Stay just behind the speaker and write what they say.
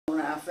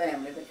my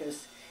family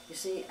because, you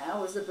see, I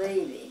was the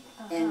baby.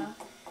 And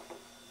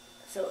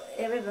so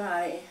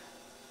everybody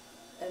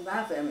in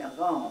my family are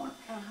gone.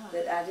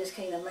 That I just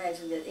can't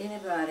imagine that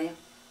anybody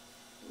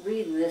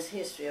reading this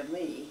history of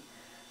me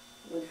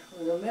would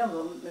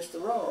remember Mr.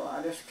 Rhorer.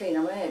 I just can't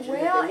imagine.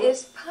 Well,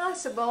 it's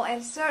possible,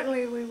 and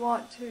certainly we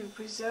want to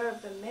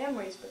preserve the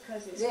memories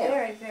because it's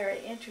very, very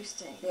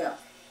interesting. Yeah.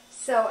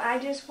 So I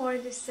just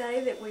wanted to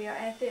say that we are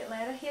at the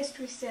Atlanta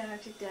History Center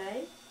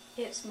today.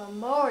 It's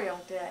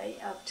Memorial Day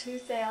of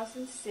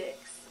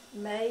 2006,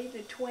 May the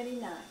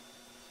 29th.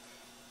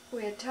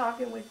 We're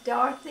talking with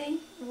Dorothy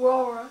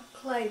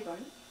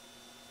Claiborne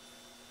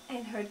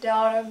and her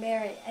daughter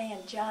Mary Ann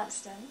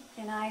Johnston,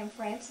 and I am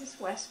Frances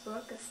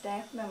Westbrook, a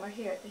staff member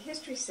here at the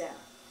History Center.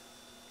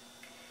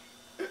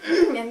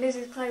 And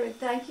Mrs. Claiborne,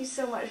 thank you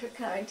so much for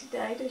coming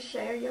today to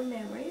share your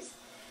memories.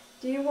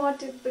 Do you want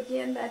to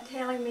begin by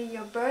telling me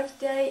your birth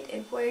date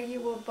and where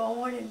you were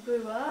born and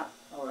grew up?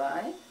 All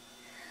right.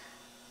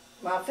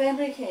 My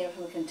family came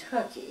from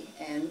Kentucky,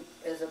 and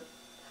as a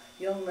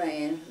young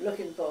man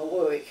looking for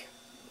work,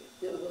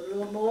 there was a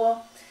little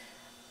more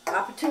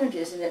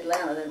opportunities in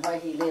Atlanta than where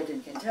he lived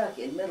in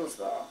Kentucky, in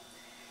Middlesboro.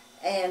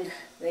 And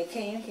they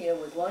came here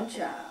with one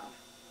child.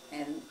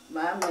 And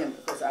my memory,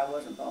 because I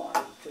wasn't born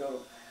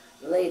until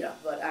later,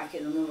 but I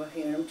can remember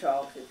hearing them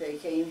talk that they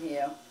came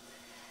here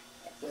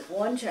with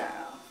one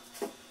child.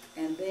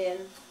 And then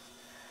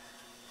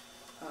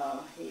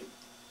he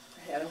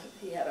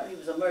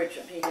was a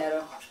merchant. He had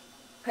a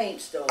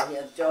paint store. He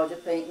had Georgia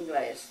Paint and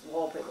Glass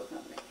Wallpaper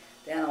Company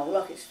down on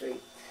Lucky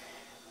Street.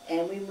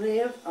 And we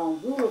lived on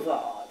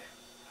Boulevard,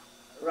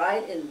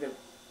 right in the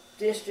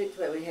district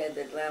where we had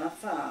the Atlanta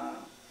Farm.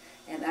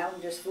 And I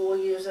was just 4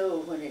 years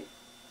old when it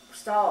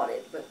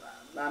started, but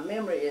my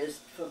memory is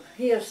from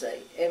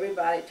hearsay.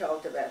 Everybody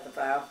talked about the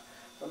fire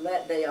from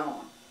that day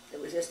on.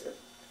 It was just a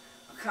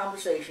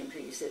conversation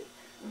piece that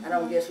I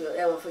don't guess we'll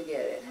ever forget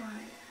it.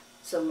 Right.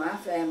 So my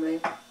family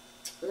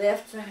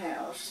left the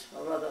house,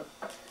 or rather,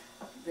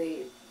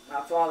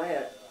 my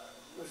father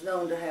was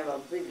known to have a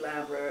big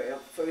library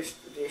of first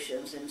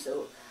editions, and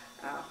so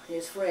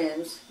his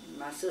friends,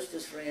 my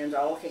sister's friends,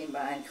 all came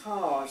by in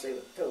cars, they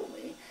told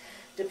me,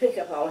 to pick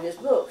up all his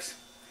books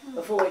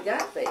before we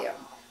got there.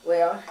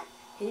 Well,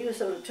 he was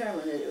so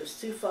determined that it was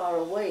too far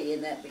away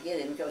in that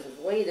beginning because it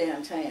was way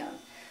downtown.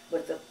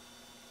 But the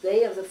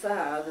day of the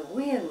fire, the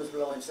wind was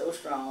blowing so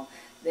strong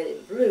that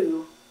it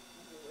blew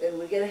and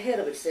would get ahead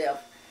of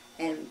itself.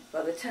 And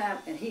by the time,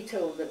 and he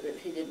told them that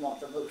he didn't want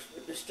the books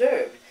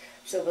disturbed.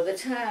 So by the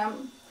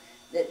time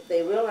that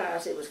they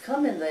realized it was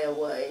coming their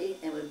way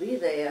and would be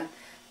there,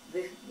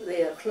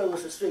 they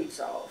closed the streets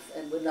off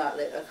and would not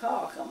let a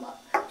car come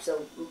up.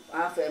 So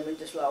our family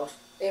just lost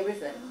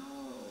everything.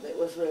 Oh. It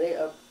was really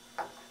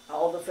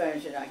all the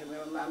furniture. I can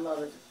remember my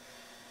mother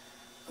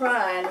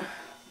crying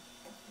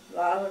a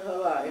lot of her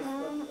life,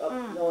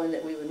 knowing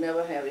that we would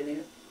never have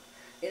anything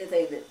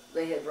that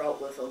they had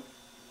brought with them,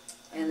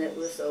 and that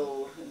was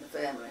sold in the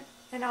family.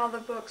 And all the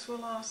books were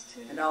lost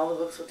too. And all the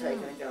books were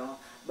taken and gone.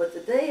 But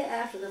the day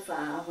after the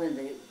fire, when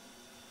it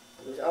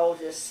was all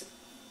just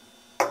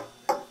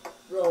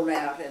thrown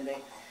out and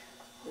there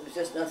was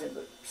just nothing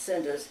but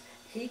cinders,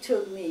 he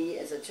took me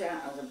as a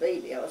child, as a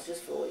baby. I was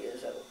just 4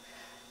 years old.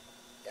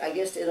 I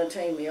guess to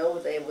entertain me over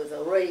there with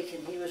a rake,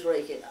 and he was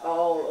raking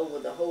all over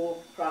the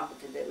whole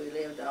property that we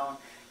lived on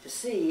to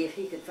see if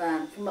he could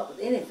come up with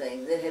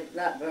anything that had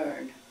not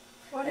burned.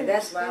 And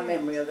that's my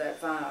memory of that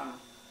fire.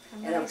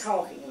 Amazing. And I'm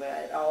talking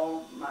about it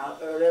all my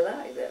early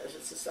life. That was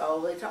just all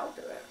they talked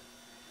about.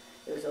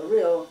 It was a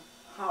real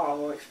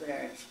horrible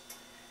experience.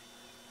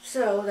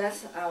 So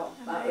that's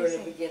my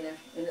early beginning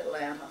in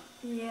Atlanta.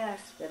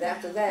 Yes. Then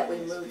after that we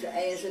moved to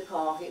Ainsley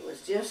Park. It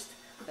was just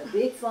a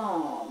big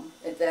farm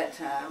at that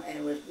time, and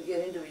it was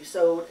beginning to be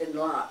sold in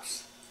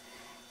lots.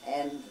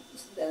 And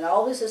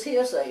all this is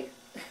hearsay.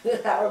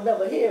 I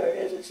remember hearing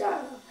as a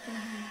child.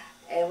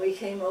 And we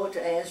came over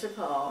to Ainsley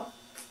Park,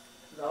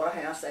 bought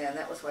a house there, and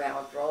that was where I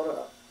was brought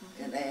up,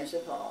 in Ainsley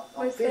Park,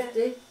 on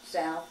 50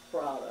 South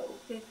Prado.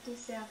 50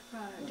 South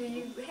Prado. Do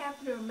you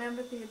happen to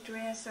remember the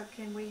address, or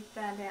can we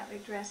find out the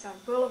address on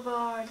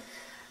Boulevard?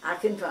 I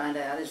can find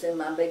out. It's in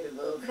my baby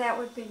book. That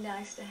would be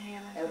nice to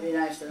have. That would be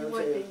nice to know, too.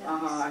 Would be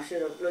nice. I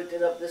should have looked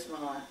it up this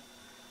morning,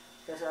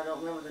 because I don't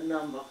remember the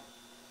number.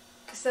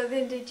 So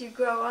then did you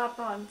grow up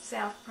on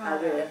South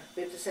Prado? I did.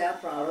 50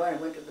 South Prado, and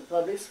I went to the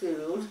public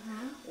schools.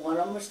 One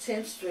of them was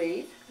 10th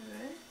Street,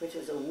 which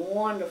was a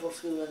wonderful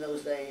school in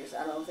those days.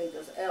 I don't think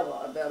there's ever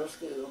a better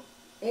school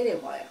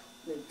anywhere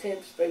than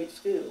 10th Street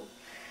School.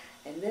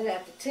 And then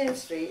after 10th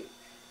Street,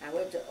 I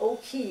went to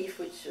O'Keefe,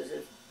 which was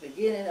the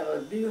beginning of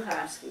a new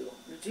high school,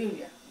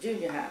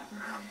 junior high.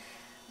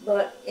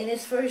 But in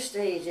its first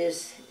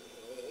stages,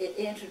 it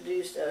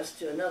introduced us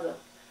to another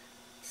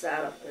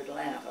side of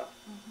Atlanta.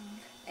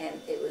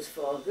 And it was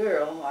for a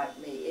girl like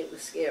me, it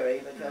was scary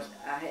because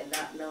I had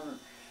not known,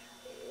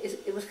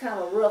 it was kind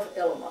of a rough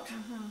element.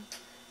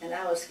 And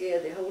I was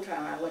scared the whole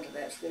time I went to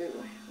that school.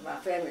 My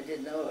family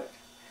didn't know it,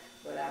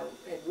 but I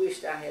had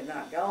wished I had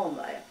not gone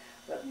there.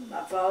 But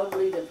my father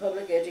believed in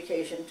public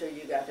education until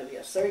you got to be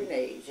a certain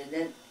age, and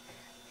then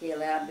he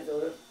allowed me to go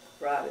to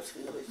private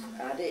school, which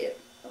I did.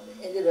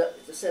 I ended up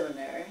at the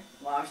seminary,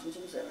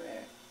 Washington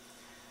Seminary.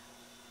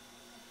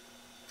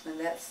 And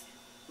that's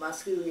my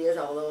school years,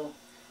 although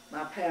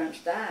my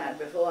parents died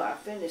before I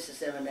finished the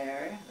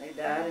seminary. They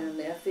died in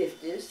their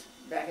 50s.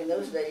 Back in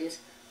those days,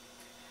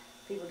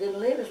 people didn't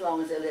live as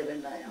long as they're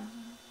living now.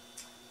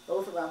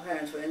 Both of my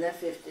parents were in their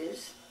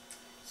 50s.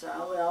 So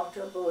I went off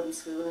to a boarding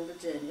school in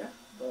Virginia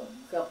for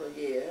a couple of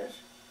years.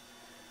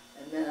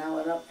 And then I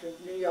went up to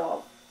New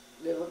York,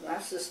 lived with my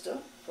sister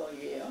for a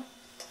year.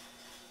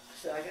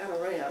 So I got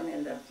around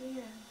in the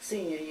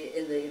senior year,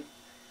 in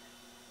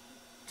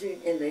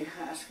the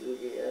high school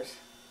years.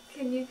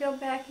 Can you go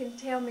back and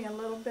tell me a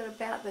little bit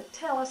about the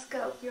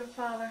telescope your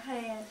father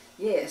had?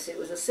 Yes, it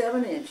was a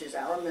 7 inches,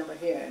 I remember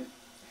hearing.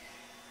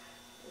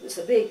 It was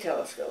a big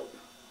telescope,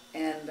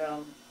 and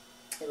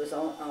it was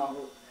on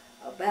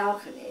a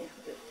balcony.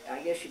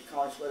 I guess you'd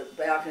call it a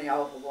balcony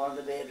off of one of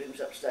the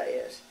bedrooms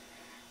upstairs.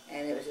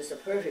 And it was just a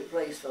perfect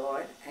place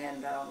for it.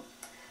 And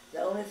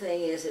the only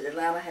thing is that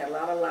Atlanta had a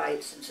lot of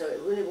lights, and so it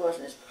really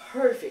wasn't as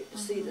perfect to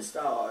see the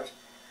stars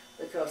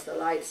because the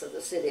lights of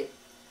the city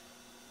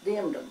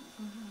dimmed them.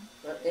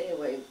 But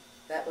anyway,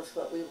 that was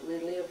what we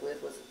lived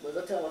with, was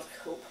a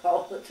telescope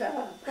all the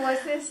time.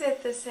 Was this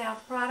at the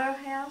South Prado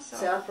house? Or?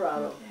 South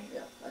Prado, Okay.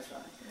 yeah, that's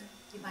right.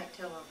 You might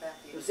tell her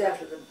about the... It was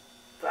after the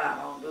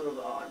fire on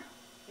Boulevard.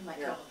 You might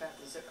tell her about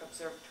the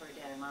observatory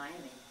down in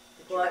Miami.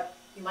 What?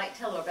 You might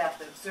tell her about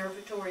the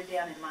observatory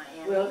down in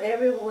Miami. Well,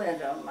 every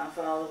winter, my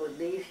father would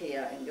leave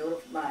here and go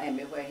to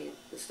Miami, where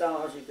the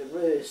stars, you could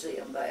really see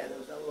them there. There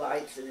was no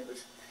lights, and it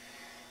was...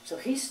 So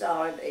he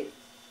started a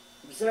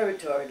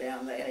observatory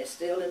down there, and it's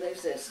still in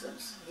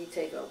existence. He'd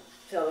take a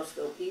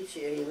telescope each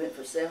year. He went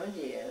for 7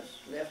 years,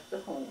 left the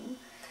home,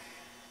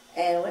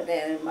 and went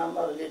down, and my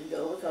mother didn't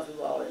go because we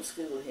were all in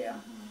school here.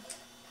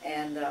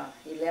 And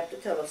he left the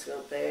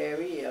telescope there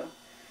every year,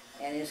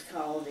 and it's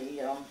called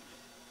the,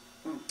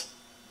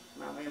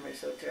 my memory's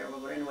so terrible,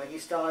 but anyway, he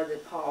started the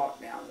park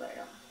down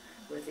there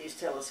with these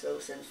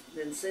telescopes, and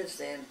then since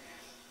then,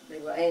 they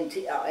were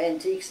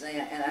antiques now,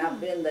 and I've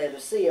been there to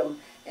see them,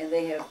 and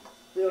they have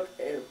built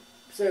an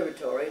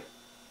observatory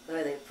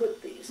where they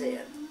put these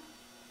in.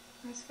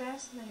 That's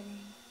fascinating.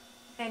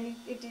 And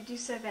did you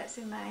say that's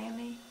in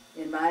Miami?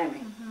 In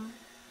Miami.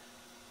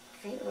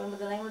 Can't remember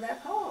the name of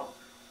that park.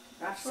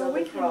 Well,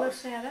 we can look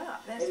that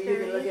up. That's Maybe you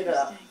very can look it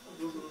up.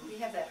 We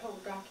have that whole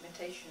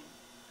documentation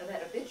of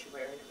that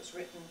obituary that was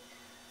written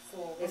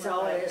for It's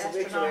all in his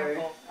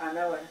obituary. I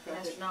know it. The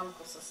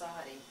Astronomical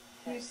Society.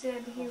 You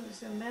said he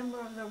was a member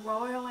of the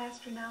Royal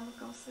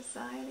Astronomical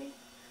Society?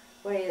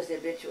 Where is the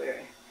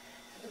obituary?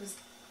 It was...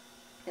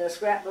 In a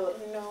scrapbook?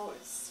 No,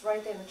 it's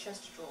right there in the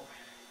chest of drawer.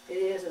 It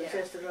is in the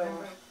chest of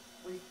drawers?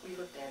 We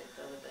looked at it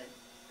the other day.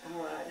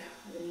 All right.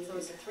 So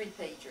it's a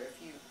 3-pager if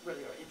you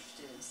really are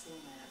interested in seeing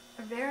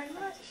that. Very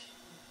much.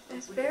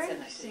 That's We can very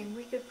send that to interesting. you.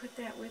 We could put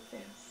that with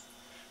this.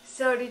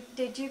 So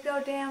did you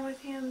go down with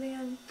him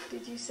then?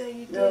 Did you say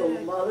you did? No,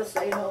 Mother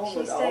stayed home She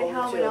with all stayed the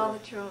home children. and all the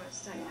children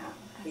stayed home.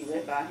 I He see.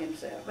 went by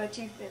himself. But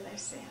you've been there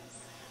since.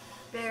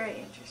 Very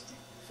interesting.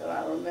 So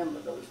I remember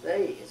those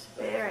days.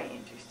 But Very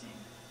interesting.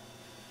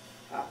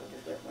 Papa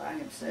just went by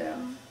himself.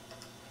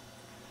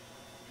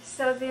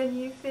 So then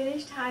you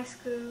finished high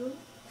school.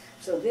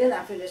 So then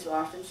I finished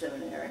Washington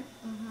Seminary.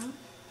 Mm-hmm.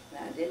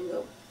 And I didn't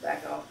go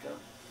back off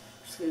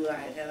to school. I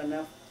had had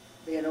enough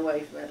being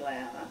away from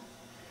Atlanta.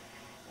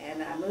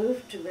 And I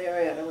moved to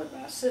Marietta with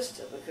my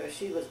sister because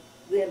she was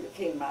then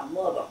became my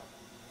mother.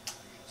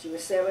 She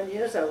was 7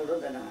 years older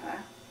than I.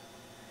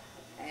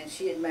 And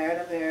she had married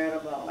a Marietta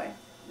boy,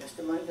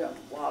 Mr.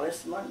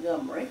 Wallace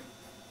Montgomery.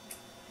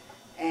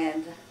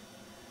 And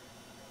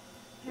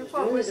it was What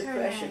during was the her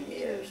Depression name?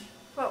 years.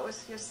 What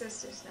was your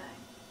sister's name?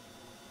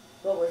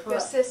 What was Your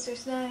what?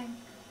 sister's name?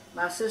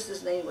 My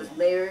sister's name was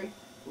Mary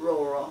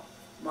Rhorer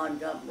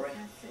Montgomery.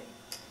 I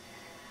see.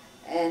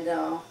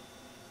 And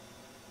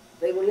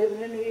they were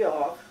living in New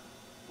York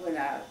when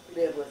I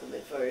lived with them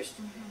at first.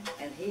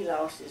 And he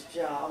lost his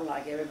job,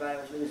 like everybody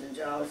was losing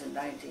jobs in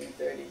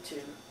 1932,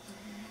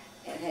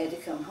 and had to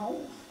come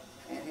home.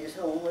 And his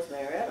home was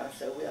Marietta,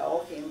 so we all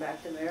came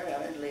back to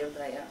Marietta and lived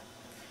there.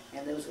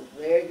 And those were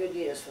very good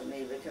years for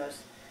me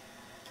because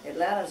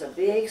Atlanta's a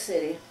big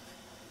city,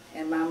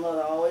 and my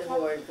mother always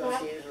worried because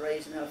she was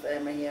raising her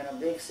family here in a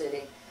big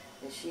city,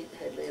 that she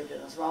had lived in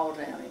a small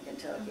town in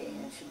Kentucky,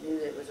 and she knew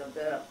it was a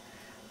better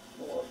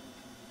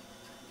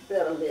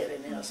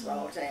living in a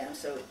small town.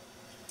 So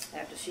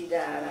after she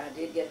died, I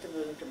did get to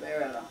move to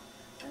Marietta,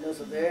 and those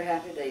were very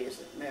happy days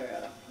at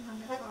Marietta.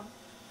 Wonderful.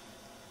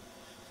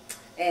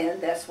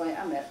 And that's when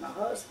I met my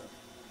husband.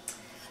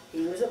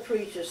 He was a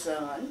preacher's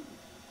son.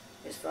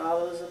 His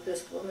father was an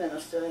Episcopal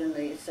minister in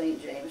the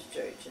St. James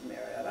Church in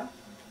Marietta.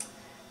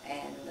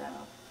 And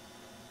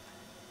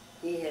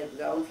he had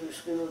gone through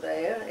school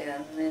there,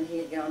 and then he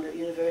had gone to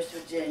University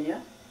of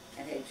Virginia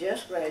and had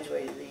just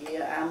graduated the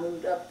year I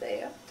moved up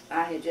there.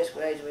 I had just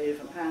graduated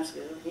from high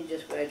school. He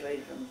just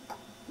graduated from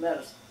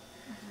medicine,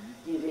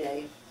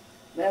 UVA.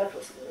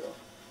 medical school,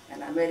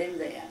 and I met him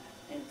then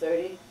in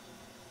 38.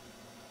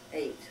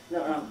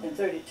 No, in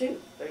 32.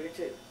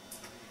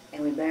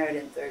 And we married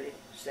in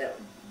 37.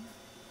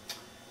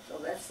 So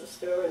that's the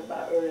story of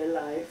my early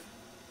life.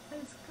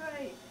 That's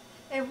great.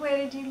 And where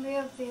did you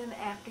live then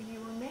after you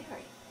were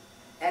married?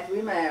 After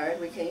we married,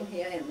 we came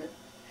here, and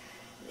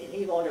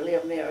he wanted to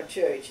live near a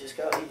church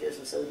because he just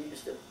was so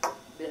used to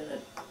being in a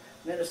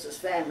minister's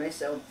family.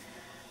 So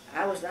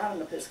I was not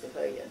an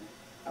Episcopalian.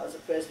 I was a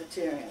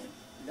Presbyterian,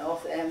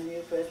 North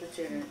Avenue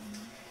Presbyterian.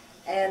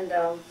 And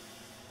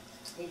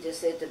he just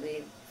said to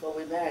me before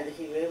we married that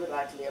he really would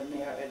like to live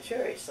near a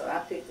church. So I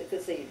picked the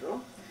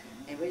cathedral,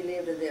 and we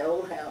lived in the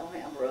old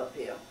Alhambra up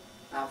here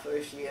our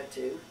first year or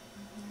two.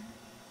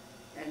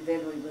 And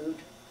then we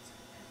moved.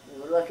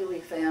 We were lucky we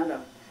found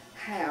a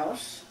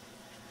house.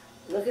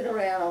 Looking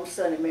around on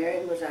Sunday,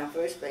 Marion was our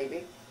first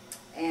baby,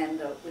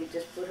 and we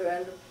just put her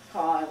in the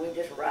car and we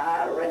just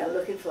ride around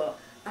looking for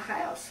a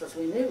house because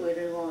we knew we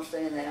didn't want to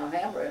stay in the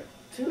Alhambra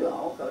too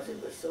long because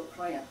it was so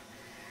cramped.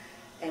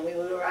 And we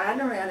were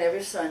riding around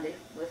every Sunday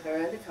with her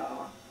in the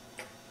car,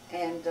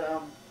 and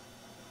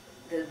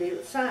there'd be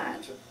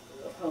signs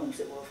of homes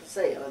that were for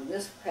sale, and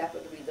this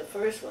happened to be the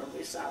first one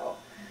we saw.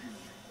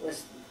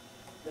 Was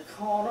the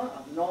corner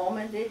of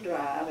Normandy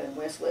Drive in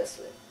West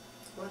Wesley.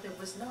 Well, there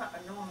was not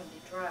a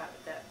Normandy Drive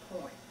at that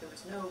point. There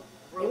was no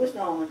road. It was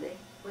Normandy.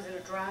 Was it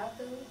a drive,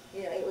 though?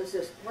 Yeah, it was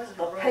just Was it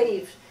a a road?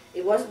 paved.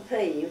 It wasn't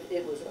paved.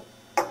 It was A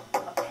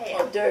a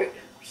path. dirt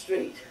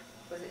street.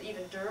 Was it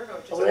even dirt or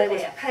just Well, a it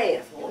was a path?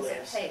 path, It more or was a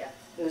less. path.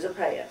 It was a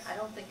path. I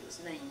don't think it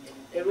was named anything.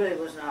 It really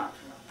was not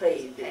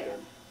paved It was a either. path.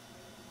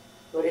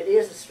 But it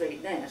is a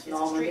street now. It's It's a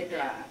Normandy street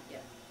Drive. now.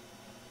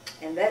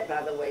 Yeah. And that,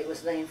 by the way,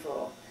 was named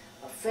for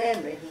a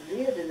family who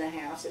lived in the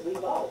house that we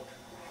bought.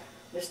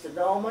 Mr.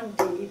 Norman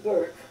D.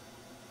 Burke.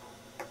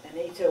 And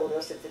he told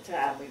us at the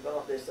time we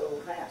bought this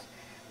old house.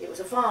 It was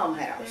a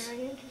farmhouse.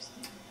 Very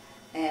interesting.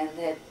 And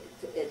at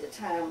the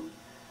time,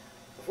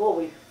 before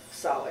we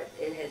saw it,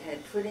 it had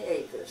had 20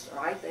 acres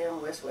right there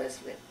on West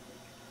Wesley.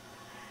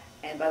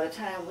 And by the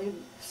time we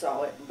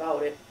saw it and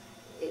bought it,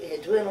 it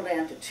had dwindled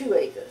down to 2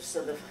 acres.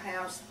 So the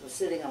house was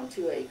sitting on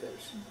 2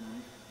 acres.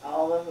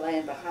 All the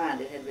land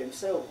behind it had been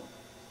sold.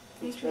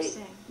 Which made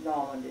Interesting.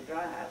 Normandy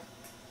Drive.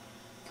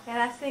 And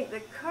I think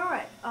the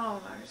current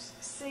owners,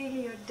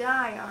 Celia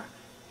Dyer,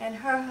 and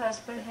her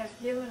husband have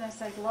given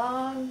us a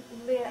long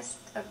list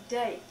of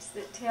dates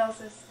that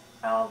tells us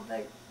all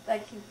they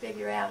can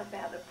figure out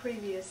about the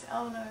previous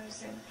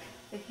owners and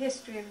the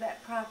history of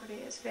that property.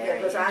 It's very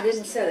Because I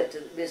didn't sell it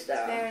to Miss It's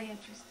Dyer. very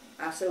interesting.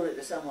 I sold it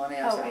to someone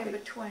else. Oh, I in think.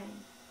 between.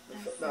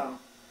 I see. No.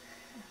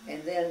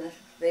 And then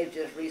they've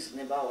just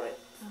recently bought it.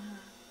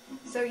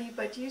 So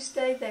but you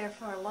stayed there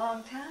for a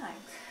long time.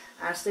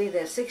 I stayed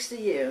there 60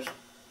 years.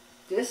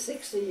 Just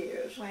 60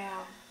 years.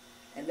 Wow.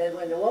 And then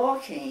when the war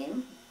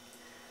came,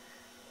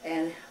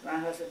 and my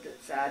husband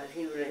decided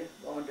he really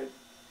wanted to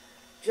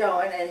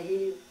join, and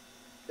he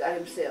got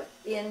himself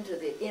into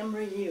the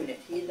Emory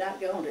Unit. He had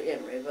not gone to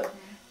Emory, but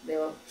they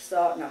were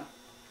starting a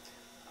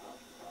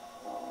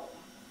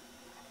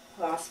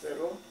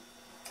hospital,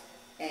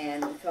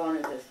 and calling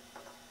it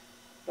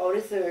the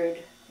 43rd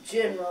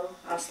General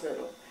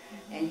Hospital.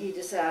 And he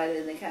decided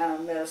in the kind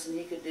of medicine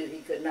he could do,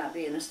 he could not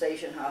be in a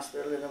station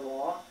hospital in the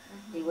war.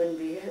 He wouldn't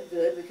be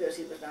good because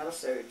he was not a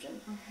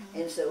surgeon.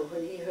 And so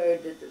when he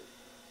heard that the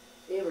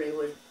Emory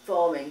was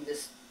forming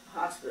this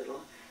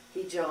hospital,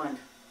 he joined.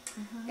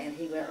 And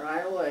he went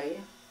right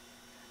away,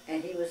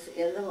 and he was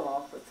in the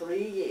war for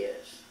 3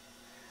 years.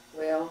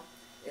 Well,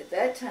 at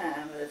that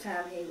time, by the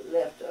time he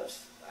left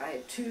us, I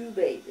had 2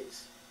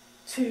 babies.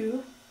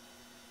 2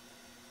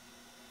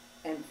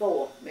 and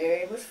 4.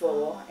 Marion was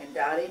 4, and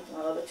Dottie, my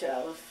other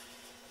child,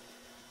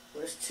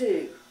 was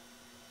 2.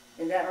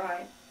 Isn't that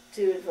right?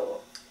 2 and 4.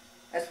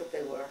 That's what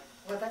they were.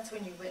 Well, that's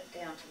when you went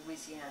down to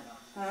Louisiana.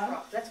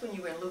 Huh? That's when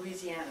you were in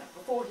Louisiana,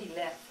 before he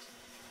left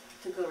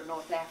to go to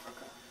North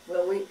Africa.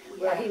 Well,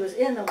 he was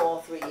in the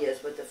war 3 years,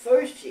 but the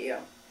first year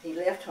he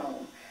left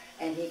home,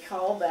 and he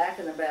called back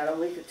in about a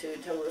week or 2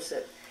 and told us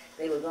that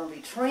they were going to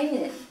be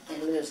training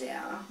in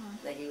Louisiana,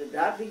 that he would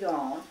not be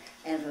gone,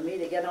 and for me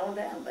to get on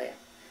down there.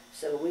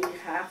 So we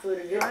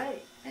high-footed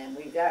it, and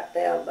we got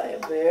down there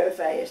very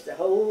fast. The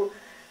whole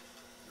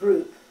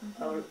group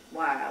of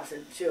wives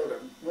and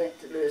children went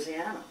to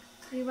Louisiana.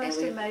 You must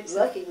and have made some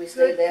lucky we good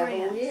stayed there a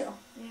friends. whole year.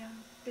 Yeah.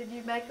 Did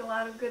you make a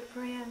lot of good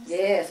friends?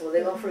 Yes, well,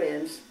 they were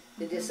friends.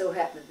 It just so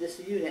happened that this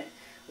unit,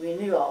 we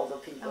knew all the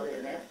people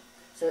in it,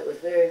 so it was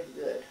very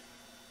good.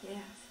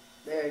 Yes.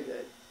 Very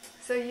good.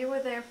 So you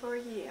were there for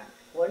a year.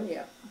 1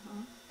 year.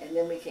 And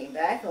then we came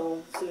back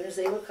home as soon as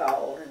they were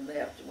called and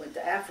left and went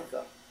to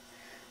Africa.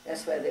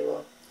 That's where they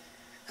were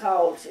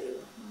called to.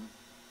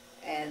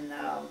 And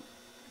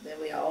then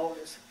we all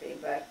just came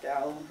back to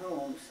our own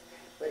homes.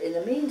 But in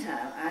the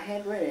meantime, I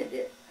had rented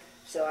it,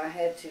 so I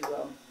had to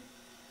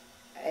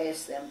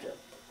ask them to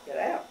get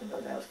out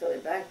because I was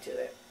going back to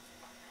it.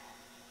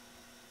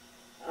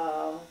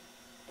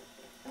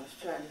 I was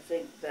trying to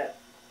think that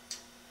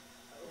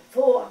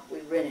before we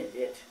rented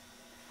it,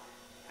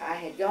 I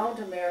had gone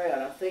to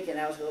Marietta thinking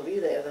I was going to be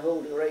there the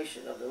whole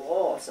duration of the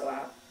war, so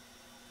I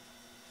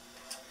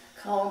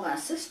called my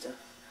sister,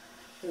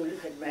 who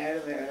had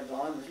married a Marietta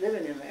boy and was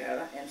living in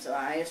Marietta, and so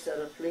I asked her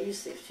to please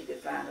see if she could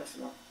find us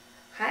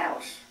a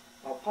house,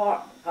 or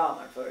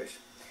apartment first.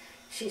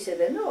 She said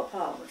there are no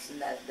apartments in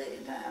that day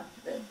and time.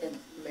 In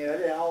Marietta,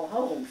 they're all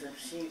homes, and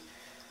she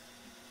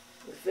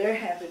was very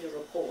happy to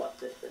report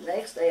that the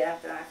next day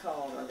after I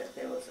called her that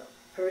there was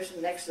a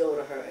person next door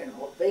to her in a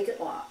vacant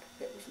lot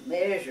that was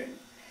measuring,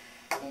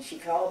 and she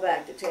called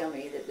back to tell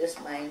me that this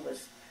man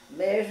was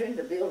measuring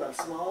to build a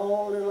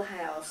small little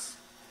house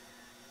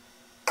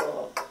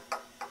for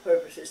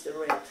purposes to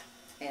rent.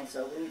 And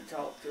so we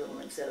talked to him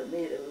and said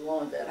immediately we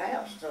wanted that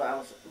house. So I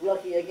was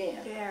lucky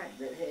again that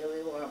here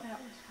we were. That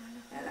was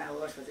wonderful. And I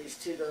was with these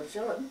two little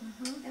children,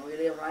 Mm-hmm. and we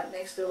lived right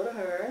next door to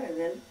her. And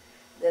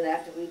then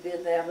after we'd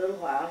been there a little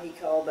while, he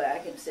called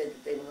back and said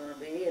that they were going to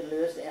be in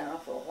Louisiana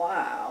for a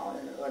while,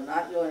 and they were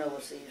not going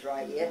overseas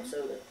right yet, so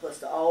it was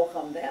to all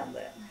come down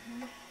there.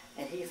 Mm-hmm.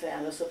 And he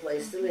found us a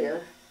place to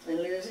live in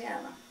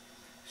Louisiana.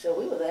 So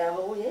we were there a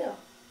whole year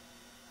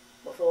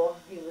before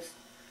he was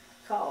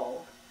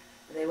called.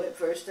 And they went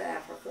first to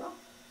Africa.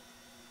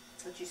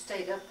 But you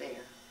stayed up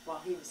there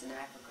while he was in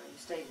Africa. You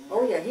stayed in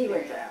Oh yeah, he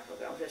went to Marietta.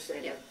 Africa. I was just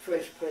saying Yeah. the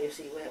first place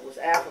he went was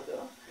Africa.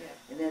 Yeah.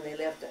 And then they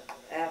left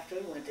after,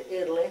 went to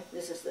Italy.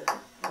 This is the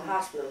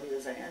hospital he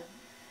was in.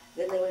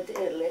 Then they went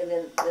to Italy, and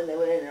then they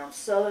went in on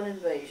southern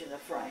invasion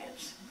of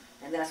France.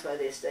 And that's why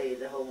they stayed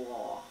the whole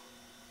war,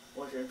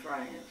 was in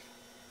France.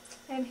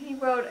 And he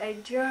wrote a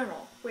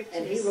journal, which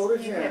And he is wrote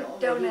a you journal have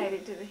that he-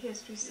 donated to the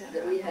History Center.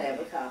 That we I have a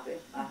believe. copy.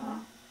 Uh-huh.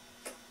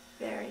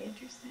 Very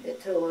interesting.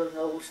 It told the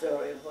whole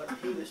story of what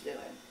he was doing.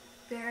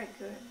 Very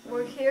good.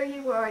 Well, here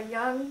you were, a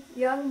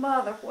young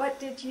mother. What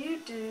did you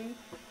do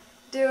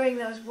during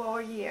those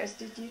war years?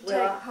 Did you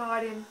Well, take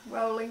part in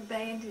rolling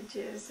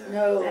bandages or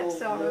No, that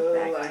sort no, of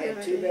I activity?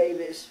 had two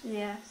babies.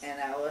 Yes.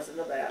 And I wasn't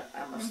about,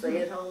 I'm a Mhm.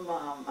 stay-at-home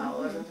mom.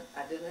 Mhm.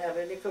 I didn't have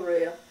any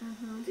career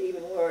Mm-hmm. to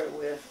even worry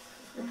with.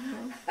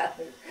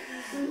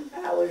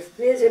 Mm-hmm. I was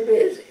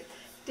busy.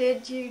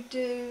 Did you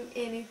do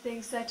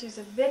anything such as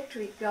a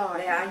victory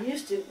garden? Now, I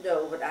used to,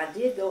 no, but I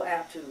did go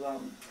out to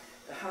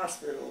the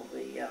hospital,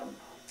 the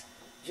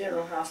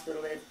general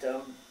hospital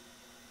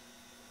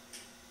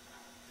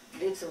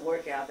did some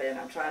work out there, and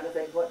I'm trying to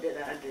think, what did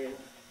I do?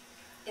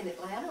 In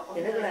Atlanta or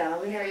In Atlanta,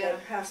 we had Marietta?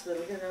 a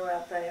hospital, you know,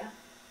 out there.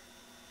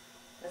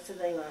 That's the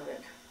name of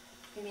it.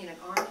 You mean an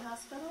army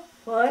hospital?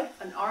 What?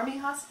 An army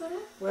hospital?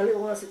 Well, it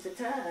was at the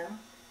time.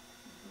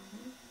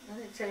 I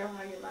didn't tell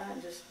how your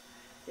mind just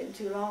been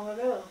too long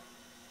ago.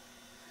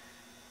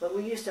 But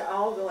we used to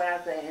all go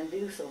out there and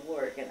do some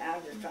work, and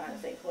I'm just trying to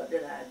think, what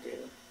did I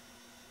do?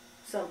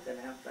 Something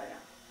out there.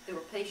 There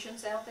were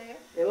patients out there?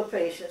 There were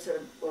patients that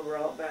were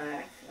brought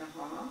back.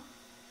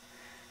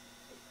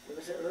 It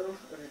was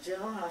a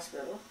general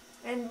hospital.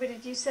 And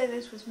did you say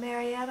this was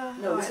Marietta?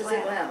 No, or this is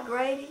Atlanta.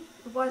 Grady?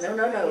 It wasn't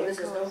No, Grady, this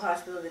of is no course.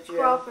 hospital that you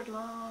Crawford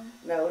Lawn.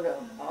 No,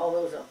 all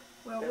those are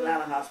Well,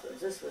 Atlanta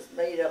hospitals. This was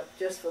made up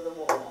just for the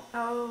war.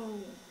 Oh.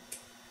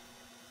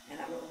 And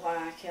I don't know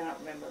why I cannot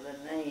remember the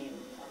name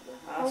of the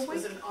Oh, hospital.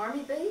 Was it an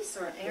army base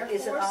or an air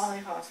It's an force?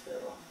 Army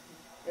hospital.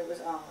 It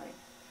was Army.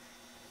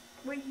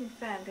 We can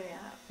find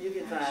out. You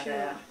can I'm find sure.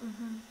 out.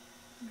 Mm-hmm.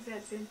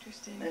 That's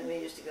interesting. And we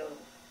used to go,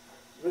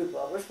 a group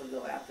of us would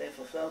go out there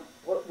for some,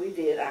 what we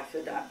did I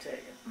could not tell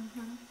you.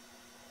 Mm-hmm.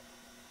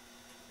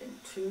 Been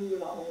too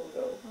long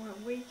ago. Well,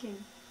 we can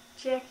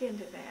check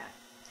into that.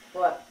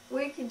 What?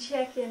 We can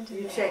check into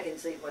You that. check and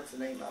see what's the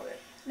name of it.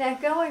 Now,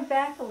 going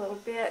back a little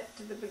bit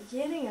to the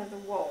beginning of the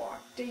war,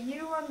 do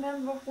you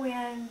remember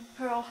when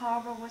Pearl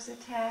Harbor was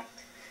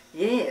attacked?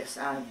 Yes,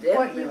 I What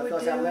definitely you were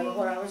because I remember doing?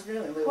 what I was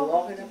doing. We were What were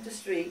walking you up the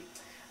street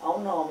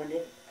on Normandy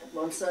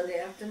one Sunday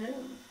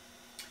afternoon,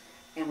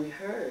 and we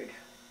heard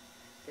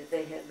that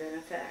they had been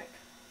attacked.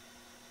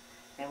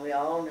 And we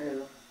all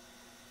knew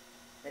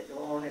that the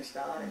war had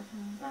started.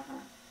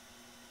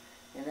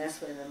 Mm-hmm. And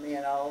that's when the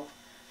men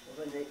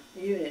when the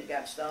unit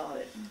got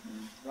started,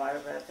 Mm-hmm. right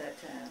about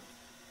that time.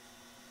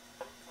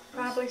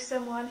 Probably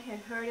someone had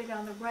heard it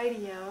on the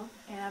radio,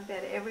 and I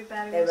bet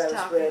everybody was Everybody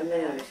was talking spreading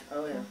about news. it.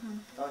 Oh yeah, Mhm.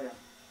 oh yeah.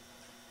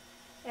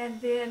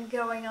 And then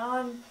going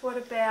on, what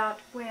about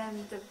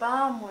when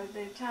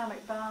the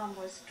atomic bomb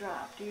was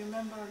dropped? Do you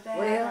remember that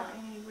Well, or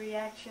any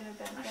reaction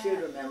about I that?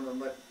 should remember,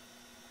 but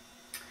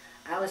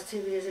I was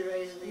too busy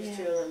raising these Yes.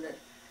 children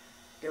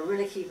to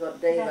really keep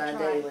up day That's by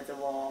day right. with the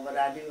war. But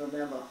I do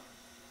remember,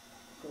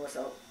 of course,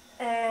 what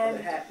And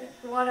happened.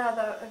 one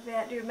other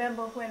event, do you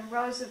remember when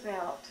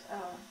Roosevelt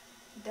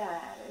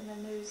died and the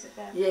news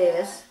about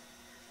Yes,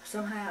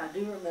 somehow I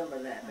do remember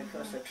that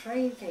because Mhm. a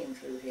train came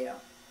through here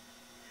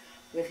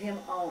with him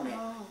on that? it.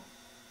 Oh.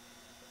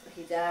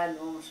 He died in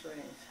Warm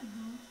Springs.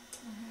 Mm-hmm.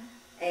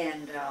 Mm-hmm.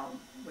 And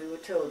we were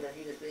told that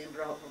he was being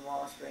brought from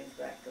Warm Springs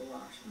back to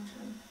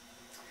Washington.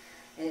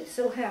 And it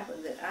so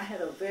happened that I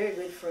had a very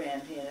good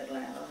friend here in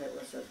Atlanta that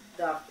was a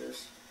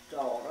doctor's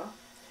daughter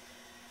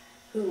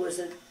who was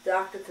a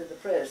doctor to the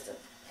president.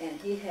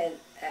 And he had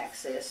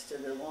access to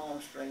the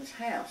Warm Springs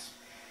house.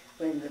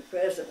 when the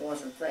president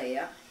wasn't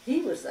there,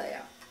 he was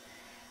there.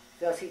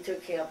 Because he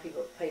took care of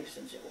people's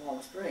patients at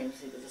Warm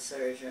Springs. He was a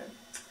surgeon.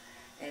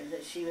 And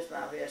that she was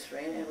my best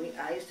friend, and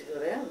I used to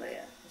go down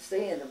there,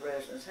 stay in the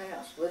president's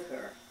house with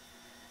her.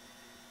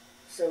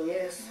 So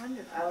yes,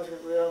 Wonderful. I was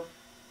real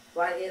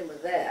right in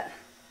with that.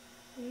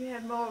 You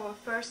had more of a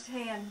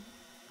first-hand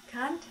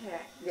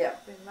contact Yeah.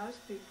 than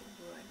most people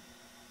would.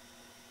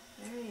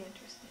 Very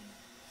interesting.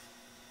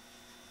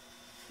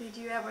 Did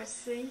you ever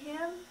see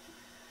him?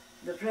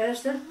 The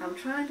president, I'm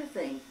trying to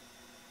think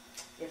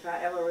if I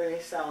ever really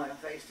saw him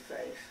face to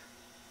face.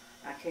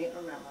 I can't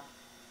remember.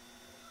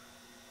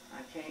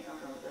 I can't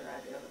remember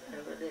that I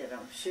ever did.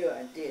 I'm sure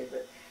I did,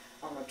 but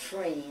on a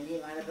train, he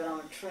might have been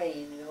on a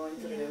train going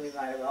through. Yes. We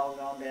might have all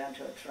gone down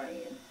to a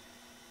train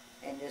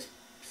and just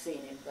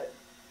seen him. But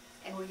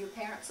And were your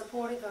parents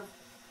supportive of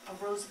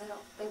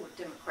Roosevelt? They were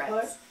Democrats.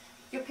 What?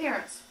 Your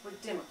parents were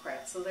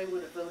Democrats, so they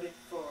would have voted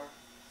for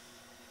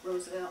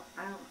Roosevelt.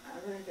 I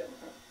really don't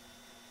know.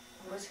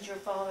 Wasn't your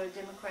father a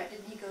Democrat?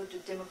 Didn't he go to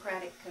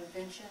Democratic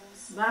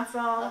conventions? My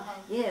father, Uh-huh.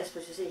 yes,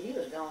 but you see, he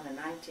was gone in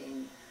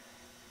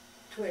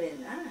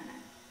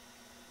 1929.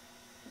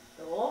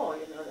 The war,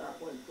 you know, that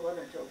wasn't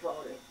until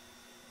probably,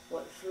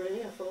 what,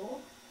 3 or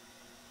 4?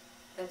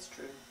 That's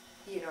true.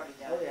 He had already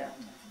died. Oh, yeah.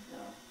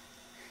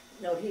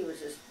 No, he was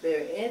just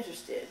very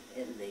interested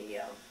in the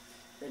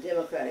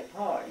Democratic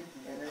Party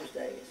in those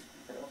days.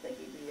 I don't think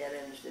he'd be that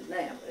interested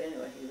now, but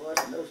anyway, he was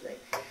in those days.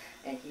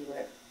 And he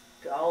went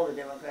to all the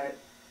Democratic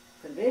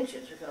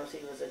conventions because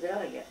he was a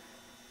delegate.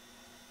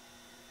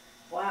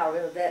 Wow, I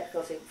remember that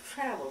because he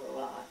traveled a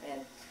lot,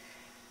 and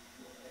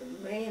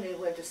mainly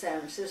went to San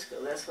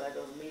Francisco. That's why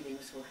those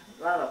meetings were,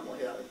 a lot of them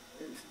were held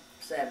in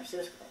San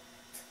Francisco.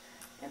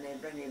 And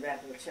they'd bring me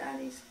back with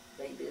Chinese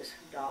babies,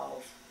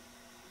 dolls.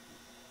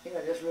 You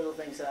know, just little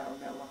things that I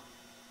remember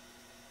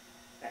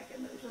back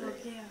in those Little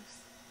days. gifts.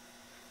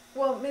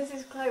 Well,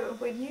 Mrs. Claiborne,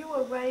 when you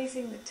were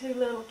raising the 2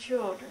 little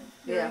children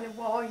during Yeah. the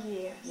war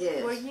years,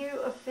 Yes. were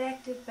you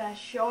affected by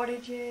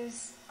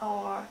shortages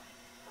or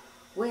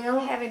Well,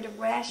 having to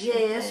ration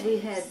yes, things? we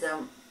had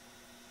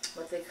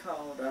what they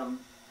called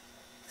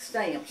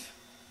stamps,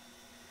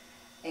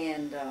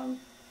 and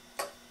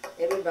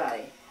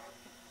everybody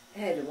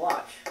had to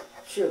watch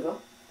sugar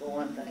for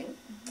one thing,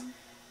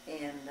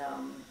 and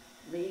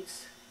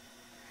meats.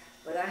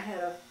 But I had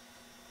a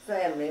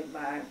family.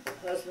 My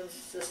husband's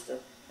sister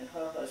and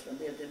her husband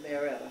lived in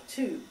Marietta,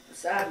 2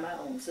 beside my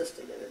own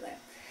sister living there,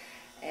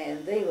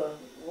 and they were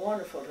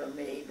wonderful to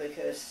me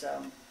because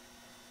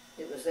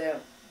it was their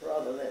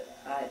brother that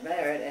I had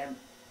married, and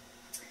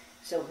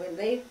so when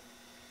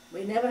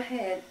we never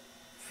had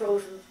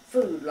frozen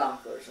food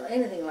lockers or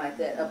anything like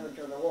that up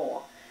until the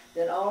war.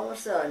 Then all of a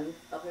sudden,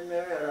 up in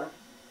Marietta,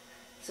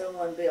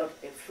 someone built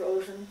a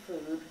frozen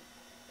food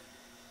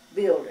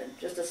building,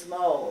 just a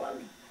small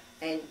one,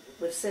 and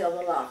would sell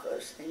the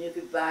lockers, and you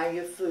could buy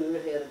your food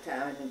ahead of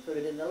time and put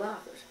it in the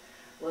lockers.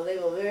 Well, they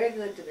were very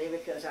good to me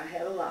because I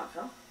had a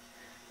locker,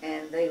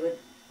 and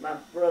my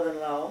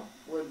brother-in-law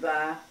would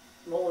buy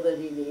more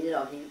than he needed,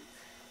 or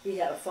he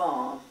had a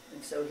farm,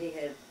 and so he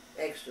had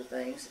extra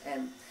things,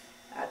 and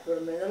I put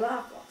them in the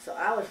locker. So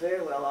I was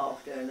very well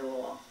off during the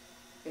war,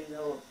 even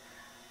though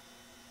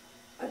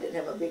I didn't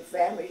have a big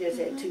family, just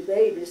had 2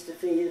 babies to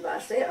feed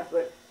myself,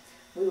 but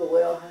we were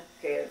well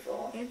cared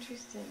for.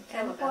 Interesting.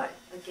 Tell And about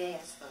the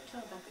gas, though.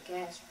 Tell about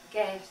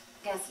the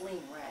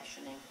gasoline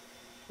rationing.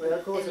 Well,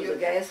 of course, And it was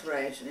a your- gas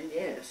rationing,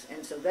 yes,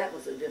 and so that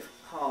was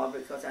hard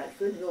because I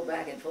couldn't go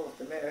back and forth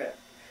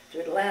to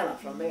Atlanta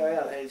from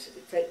Marietta.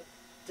 It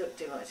took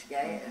too much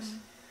gas.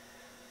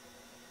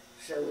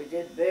 So we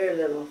did very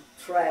little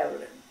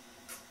traveling.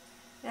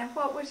 Now,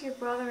 what was your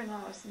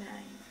brother-in-law's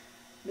name?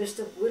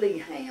 Mr.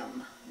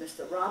 Willingham,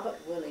 Mr. Robert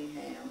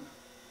Willingham.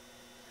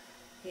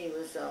 He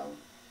was,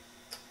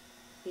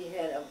 he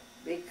had a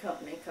big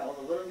company called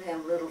the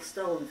Willingham Little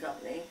Stone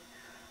Company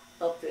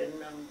up in,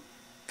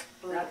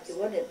 it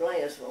wasn't at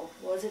Blairsville.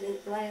 Was it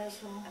at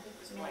Blairsville? I think it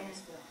was Yeah.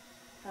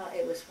 Blairsville.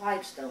 It was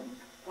Whitestone.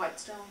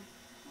 Whitestone?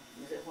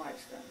 Was it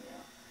Whitestone,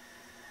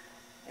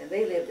 yeah. And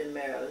they lived in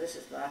Maryland. This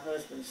is my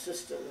husband's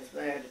sister was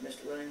married to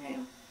Mr.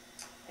 Willingham.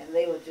 And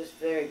they were just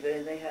very good.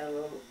 And they had a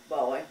little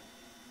boy,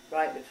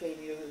 right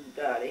between you and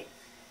Dottie,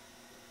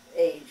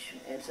 age.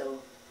 And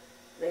so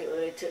they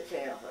really took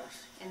care of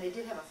us. And they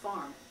did have a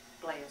farm,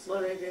 Blairsville.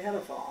 Well, they had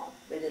a farm.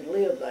 They didn't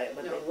live there,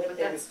 but No, they went but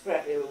there that's-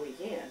 practically every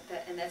weekend.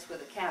 And that's where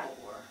the cattle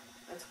were.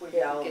 That's where you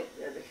Yeah, could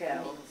get... the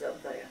cattle was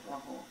up there.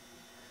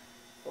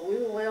 But we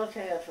were well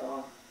cared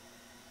for.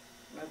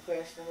 No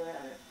question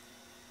about it.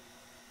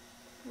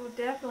 Well,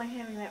 definitely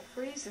having that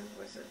freezer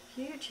was a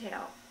huge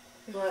help.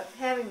 But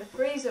Having the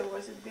freezer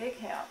was a big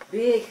help.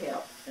 big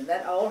help. And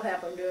that all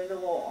happened during the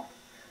war.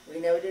 We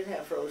never did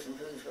have frozen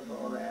foods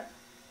before that.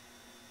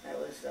 That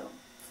was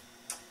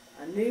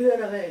a new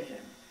innovation,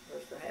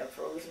 was to have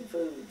frozen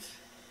foods.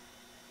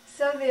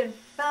 So then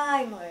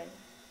finally,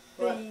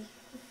 What? the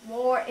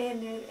war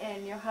ended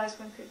and your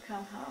husband could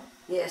come home.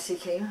 Yes, he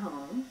came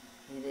home.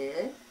 He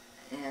did.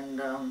 And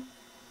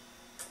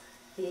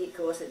he, of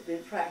course, had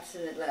been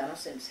practicing in Atlanta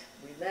since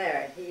we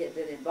married. He had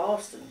been in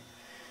Boston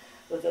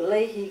with the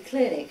Leahy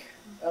Clinic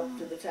up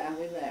to the time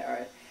we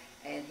married,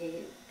 and he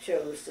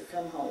chose to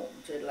come home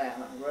to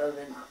Atlanta rather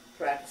than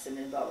practicing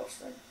in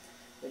Boston,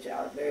 which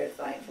I was very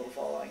thankful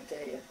for, I can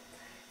tell you,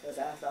 because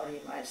I thought he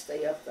might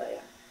stay up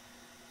there.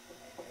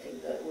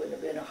 It wouldn't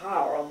have been a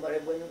harem, but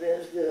it wouldn't have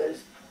been as good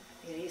as,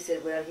 and he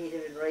said, well, he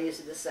had been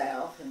raised in the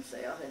South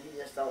himself, and he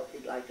just thought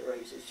he'd like to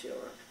raise his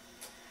children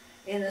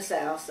in the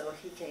South, so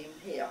he came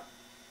here,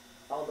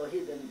 although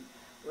he'd been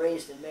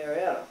raised in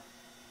Marietta.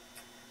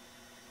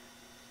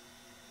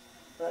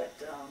 But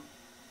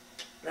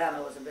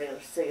Atlanta was a better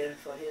city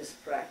for his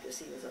practice.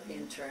 He was an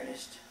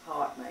internist,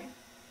 heart man.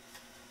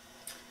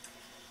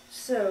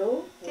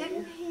 So,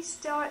 didn't he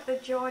start the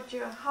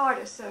Georgia Heart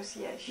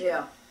Association?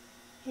 Yeah.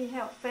 He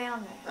helped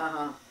found that.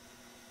 Uh-huh.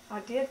 Or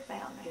did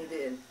found that. He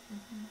did.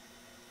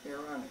 Mm-hmm. You're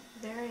right.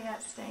 Very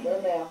outstanding.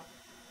 Well,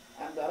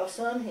 now, I've got a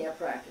son here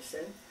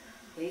practicing.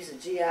 He's a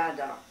GI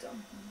doctor.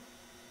 Mm-hmm.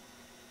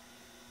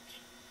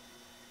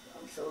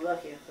 I'm so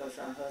lucky because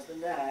our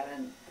husband died,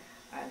 and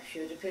I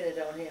sure depended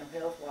on him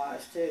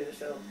health-wise too.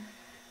 So,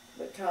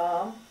 but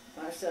Tom,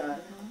 my son,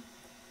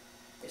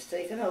 is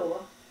taking over.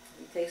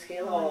 He takes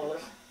care of all of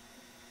us.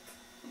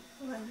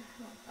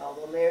 Wonderful.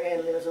 Although Mary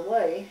Ann lives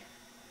away,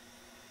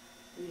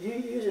 you do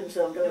use him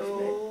some, don't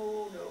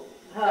you? No.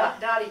 Huh?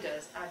 Dottie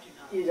does. I do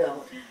not. You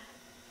don't.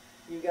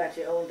 You got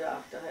your own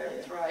doctor, have you?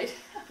 That's right.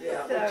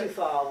 Yeah, So- not too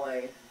far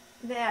away.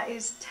 Now,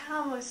 is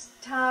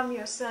Tom,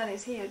 your son,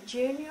 is he a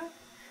junior?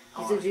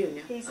 He's a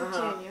junior. He's a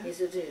junior.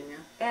 He's a junior.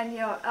 And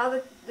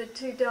the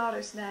two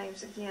daughters'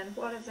 names again,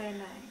 what are their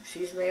names?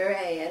 She's Mary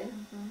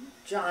Ann Mm-hmm.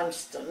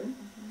 Johnston,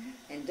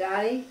 and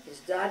Dottie is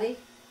Dorothy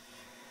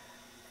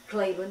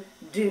Claiborne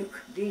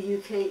Duke,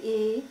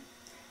 D-U-K-E.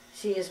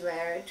 She is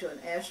married to an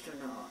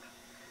astronaut,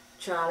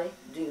 Charlie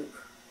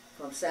Duke,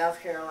 from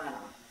South Carolina.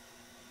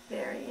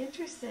 Very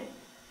interesting.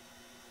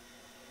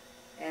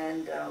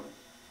 And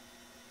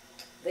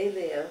they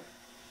live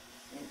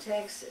in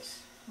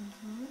Texas,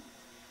 Mm-hmm.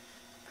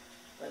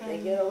 but they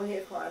get over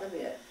here quite a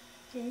bit.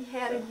 He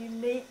had a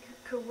unique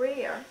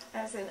career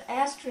as an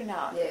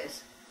astronaut.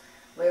 Yes.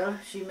 Well,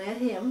 she met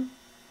him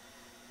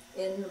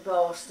in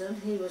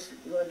Boston. He was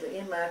going to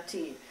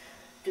MIT.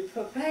 To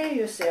prepare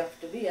yourself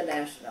to be an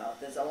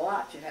astronaut, there's a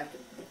lot you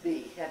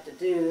have to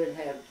do and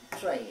have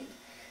trained.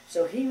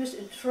 So he was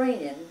in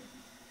training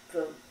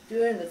for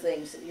doing the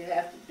things that you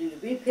have to do to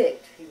be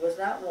picked. He was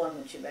not one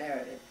when she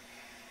married him.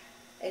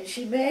 And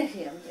she met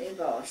him in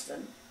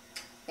Boston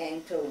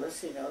and told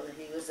us, you know, that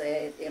he was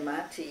there at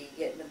MIT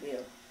getting to be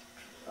a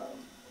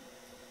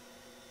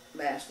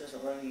master's or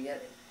whatever you get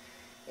it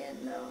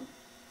in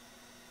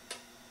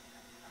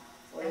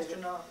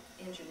Astronaut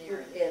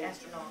engineering.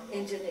 Astronautical.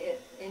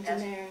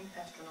 engineering.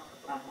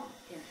 Astronautical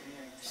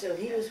engineering. So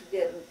he was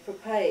getting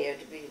prepared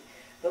to be,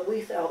 but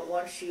we thought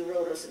once she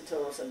wrote us and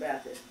told us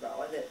about this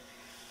boy that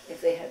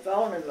if they had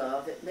fallen in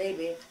love, that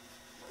maybe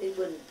it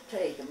wouldn't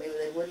take, or maybe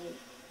they wouldn't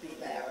be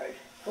married.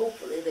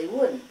 Hopefully they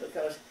wouldn't,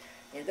 because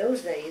in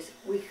those days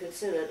we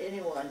considered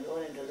anyone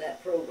going into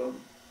that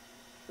program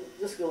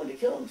just going to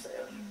kill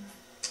themselves,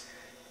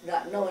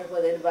 not knowing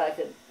whether anybody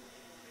could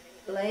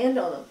land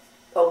on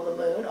the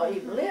moon or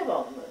even live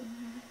on the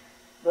moon.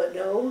 But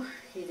no,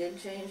 he didn't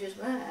change his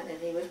mind, and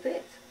he was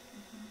picked.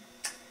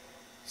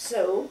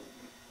 So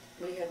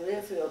we have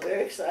lived through a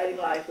very exciting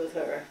life with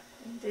her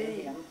and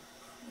Indeed. him.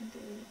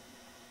 Indeed.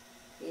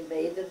 He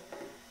made the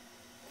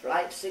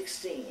flight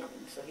 16,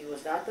 so he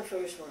was not the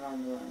first one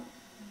on the moon.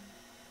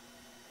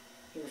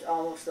 He was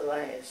almost the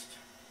last.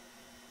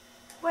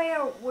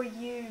 Where were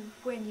you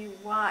when you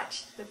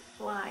watched the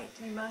flight?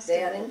 You must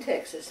Down have in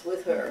Texas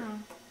with her,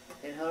 Mhm.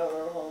 in her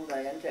little home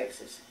there in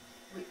Texas.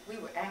 We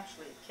were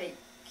actually at Cape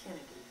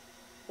Kennedy.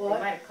 They What?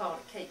 might have called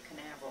it Cape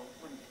Canaveral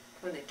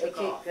when they At took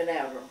Cape off.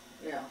 Canaveral,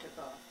 yeah. Took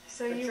off.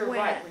 So But you you're went.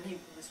 right. When he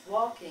was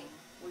walking,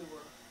 we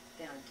were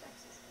down in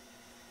Texas,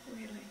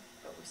 Really?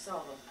 but we saw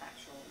the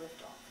actual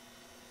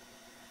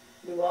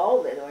liftoff. We were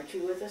all there, weren't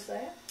you with us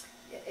there?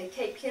 Yeah, at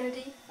Cape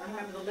Kennedy, Uh-huh.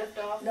 remember the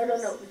liftoff? No,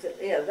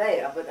 yeah,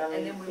 there, but I mean,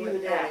 And then we you went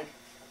were down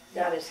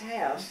back. at his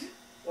house,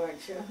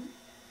 weren't you?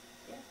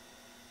 Yeah.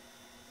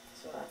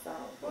 So I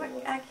thought.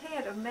 Well, I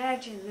can't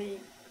imagine the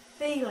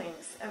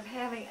feelings of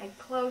having a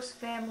close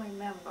family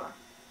member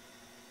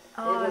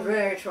It was on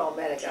very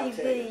traumatic, I'll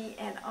tell you. TV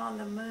and on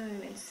the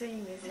moon and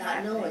seeing this Not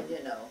happening. knowing,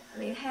 you know. I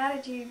mean,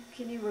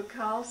 can you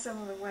recall some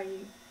of the way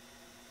you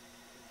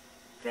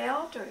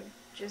felt, or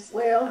just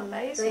Well,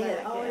 amazement, they had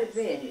I already guess?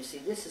 been, you see,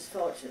 this is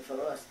fortunate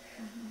for us.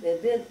 Mhm. There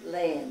had been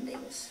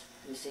landings,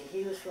 you see.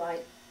 He was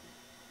flight,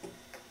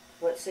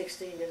 what,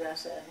 16 did I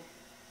say?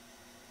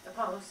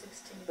 Apollo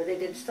 16. But they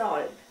didn't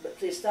start it, but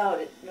they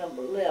started at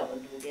number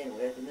 11 to begin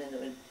with, and then they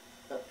went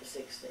up to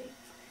 16.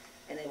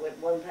 And they went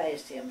one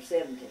past him,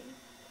 17.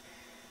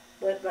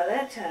 But by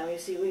that time, you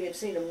see, we had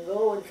seen him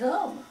go and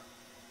come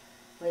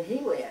when he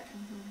went.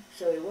 Mhm.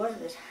 So it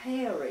wasn't as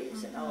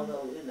hair-raising,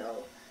 although, you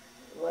know,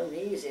 it wasn't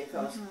easy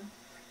because Mhm.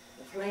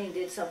 the plane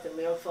did something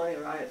real funny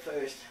right at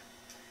first.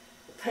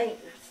 The paint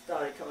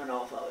started coming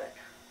off of it.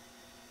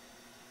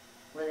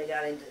 when they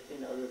got into,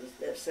 there was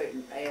that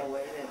certain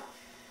airway, and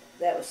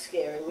that was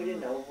scary. We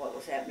didn't know what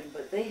was happening,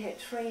 but they had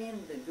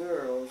trained the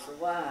girls, the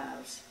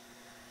wives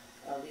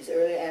of these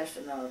early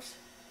astronauts,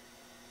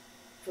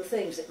 for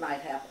things that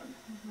might happen.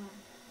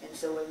 And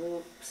so when we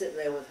were sitting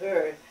there with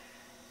her,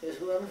 it was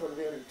wonderful to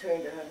be able to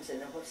turn to her and say,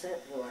 "Now what's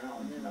that going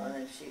on?" And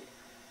then she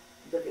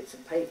look at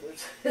some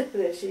papers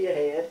that she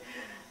had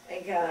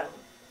and kind of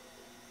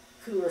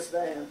cool us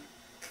down.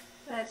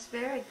 That's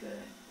very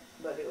good.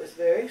 But it was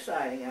very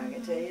exciting, I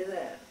can tell you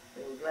that.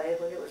 We were glad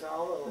when it was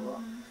all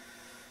over.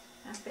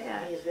 I bet.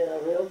 And he's been a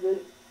real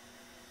good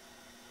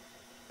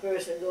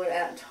person going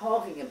out and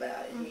talking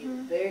about it. He's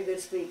a very good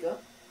speaker.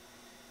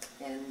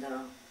 And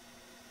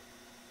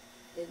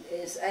it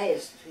is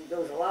asked, he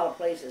goes a lot of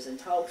places and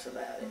talks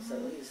about it, so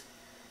he's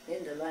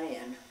in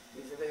demand.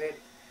 He's a very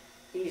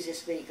easy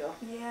speaker.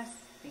 Yes.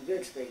 And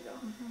good speaker.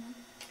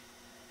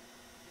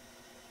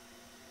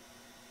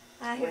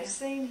 I have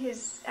seen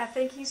I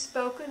think he's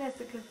spoken at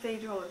the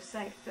Cathedral of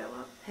St.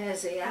 Philip.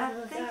 Has he? I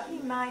think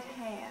he might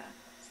have.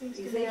 You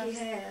think he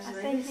has? I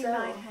Maybe think he so.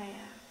 might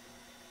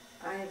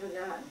have. I have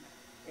forgotten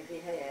if he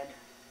had.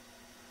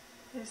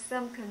 There's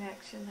some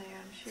connection there,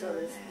 I'm sure So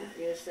of this,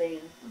 that. you're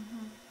seeing,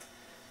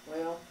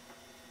 well,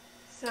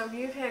 So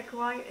you've had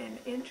quite an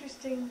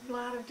interesting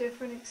lot of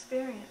different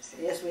experiences.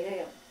 yes we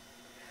have.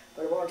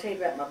 But I want to tell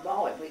you about my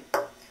boy.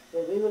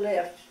 When we were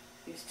left,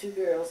 these two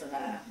girls and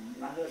I,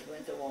 my husband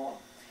went to war.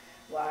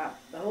 Why,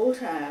 the whole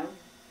time,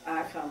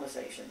 my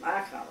conversation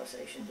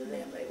to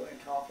them, they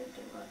weren't talking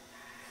too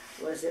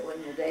much, was that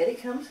when your daddy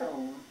comes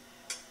home,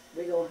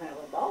 we're going to have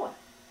a boy.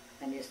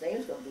 And his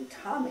name's going to be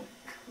Tommy.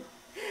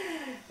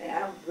 And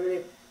I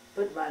really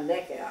put my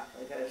neck out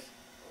because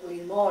we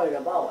wanted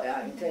a boy,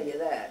 I can tell you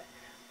that.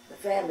 The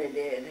family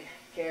did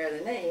carry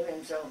the name,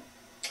 and so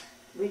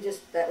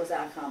that was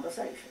our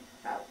conversation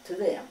out to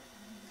them.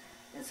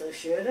 And so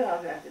sure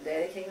enough, after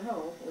Daddy came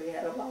home, we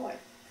had a boy.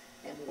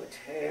 And we were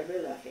terribly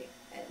lucky,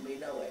 and we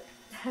know it.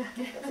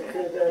 Because it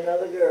could have been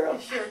another girl.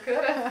 It sure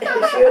could have.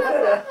 It sure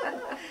could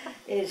have.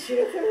 It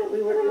sure could have.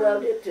 We would have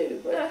loved it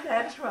too. But,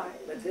 That's right.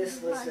 but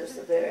this was just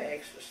a very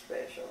extra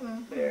special.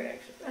 Very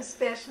extra special.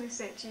 Especially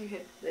since you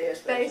had Very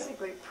special.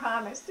 basically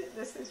promised that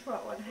this is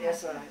what would happen.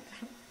 That's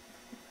right.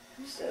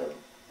 So,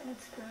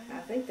 That's great.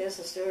 I think that's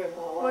the story of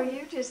my life. Well,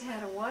 you just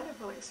had a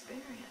wonderful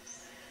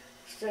experience.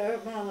 Story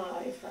of my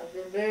life. I've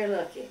been very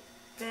lucky.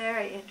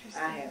 Very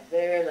interesting. I have,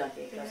 very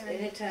lucky. Because Very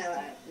anytime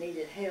I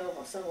needed help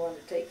or someone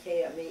to take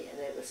care of me, and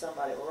there was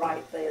somebody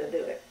right there to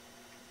do it,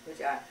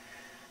 which I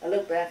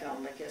look back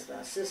on because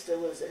my sister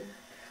was the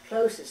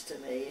closest to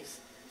me,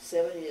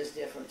 7 years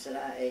difference in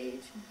our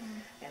age,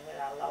 and when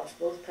I lost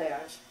both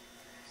parents,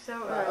 So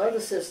my early. other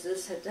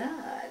sisters had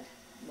died.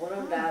 One of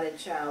them died in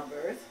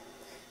childbirth.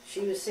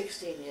 She was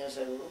 16 years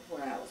old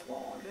when I was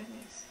born.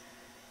 Goodness.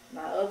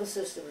 My other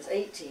sister was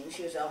 18.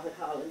 She was off at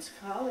Hollins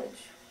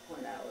College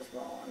when I was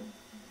born,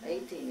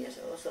 18 years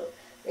old. So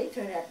they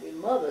turned out to be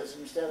mothers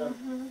instead of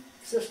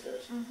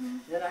sisters.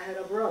 Then I had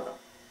a brother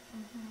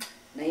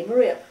named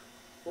Rip,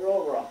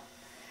 Rhorer.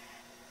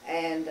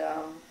 And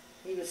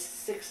he was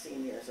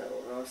 16 years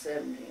old or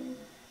 17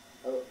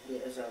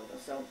 years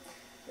old. So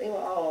they were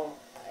all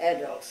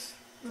adults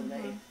to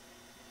me,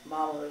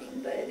 mamas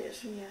and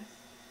daddies. Yes.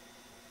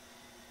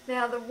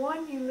 Now, the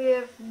one you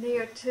live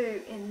near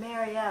to in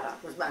Marietta,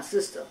 Was my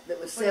sister that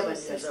was your 7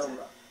 years sister?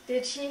 older.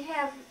 did she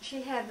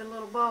had the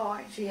little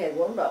boy She had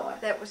one boy.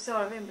 that was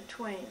sort of in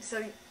between?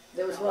 So,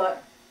 There was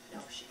what? No,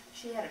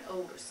 she had an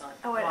older son.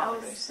 oh, an Wallace.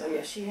 older So son.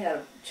 yeah, she had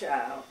a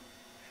child.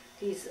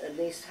 He's at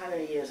least how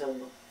many years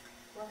older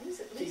Well,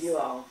 he's at to least you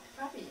all?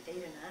 probably 8 or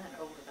 9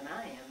 older than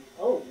I am.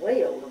 Oh,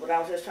 way older, but I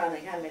was just trying to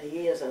think how many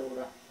years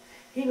older.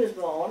 He was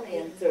born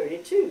in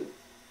 32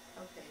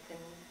 Okay, then,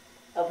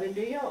 up in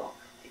New York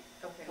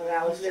okay. when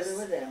I was he's living just-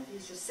 with them.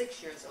 He's just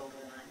 6 years older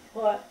than I am.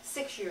 What?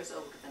 6 years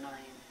older than I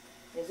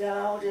am. Is that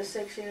all just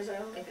 6 years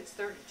old? If it's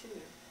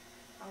 32,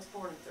 I was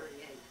born in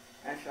 38.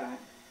 That's right.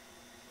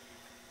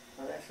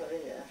 Well, that's what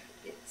it is.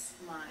 It's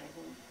my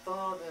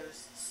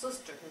father's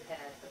sister who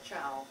had a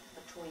child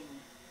between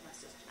my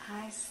sisters.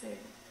 I see.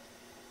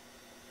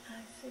 I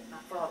see. My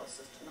father's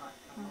sister, not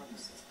my mother's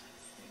sister.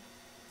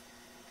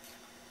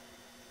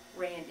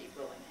 Randy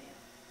Willingham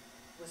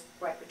was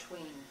right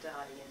between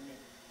Dottie and me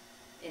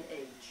in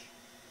age.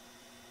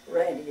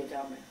 Randy, you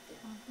told me.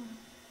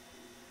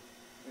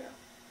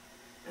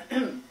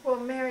 Well,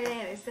 Mary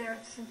Ann, is there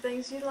some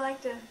things you'd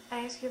like to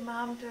ask your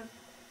mom to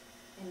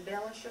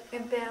Embellish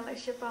upon?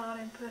 embellish upon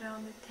and put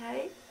on the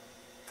tape?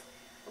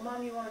 Well,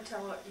 Mom, you want to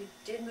tell her you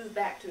did move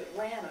back to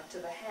Atlanta to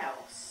the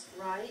house,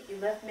 right? You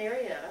left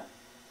Marietta,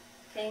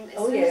 came as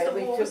Oh soon yeah, as the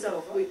we war took was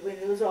over. when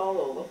it was all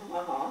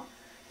over.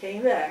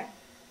 Came back.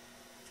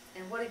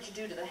 And what did you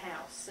do to the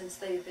house since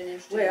they've been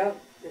interested? Well,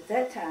 at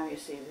that time, you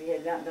see, we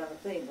had not done a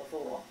thing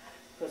before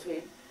because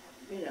we,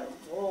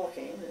 war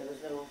came. There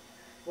was no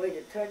way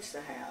to touch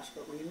the house,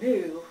 but we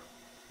knew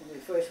when we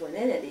first went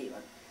in it even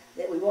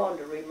that we wanted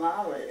to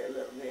remodel it a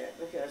little bit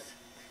because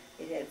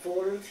it had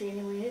 4 little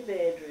teeny-weeny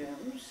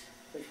bedrooms,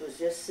 which was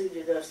just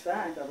suited us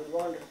fine because we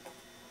wanted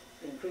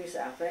to increase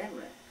our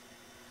family.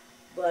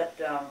 But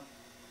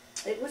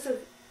it was a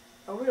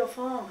real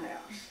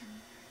farmhouse.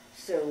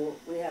 So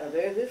we had a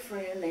very good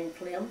friend named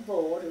Clem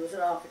Ford, who was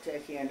an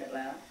architect here in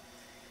Atlanta.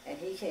 And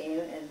he came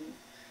and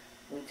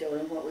we told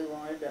him what we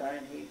wanted done,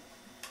 and he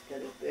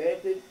did a very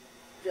good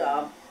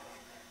job,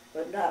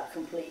 but not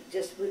complete.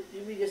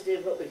 We just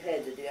did what we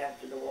had to do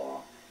after the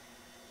war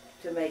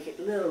to make it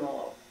a little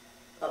more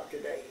up to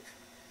date.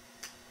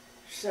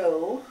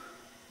 So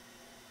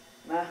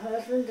my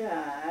husband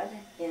died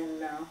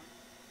in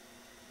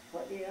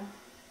what year?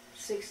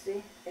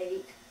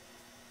 68,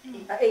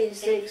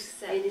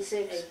 86,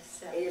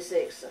 86,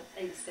 86.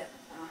 87.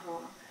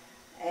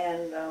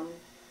 And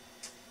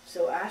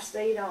so I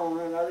stayed on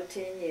another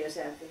 10 years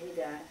after he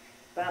died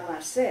by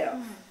myself.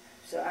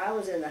 So I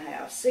was in the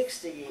house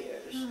 60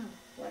 years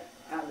when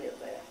I lived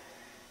there.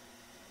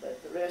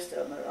 But the rest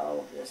of them are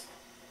all just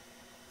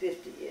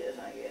 50 years,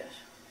 I guess.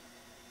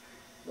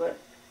 But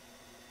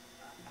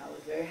I was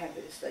very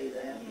happy to stay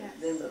there. Yes.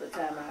 Then by the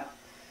time I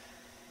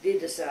did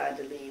decide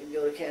to leave and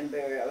go to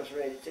Canberra, I was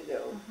ready to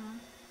go.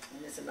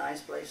 And it's a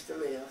nice place to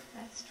live.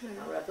 That's true.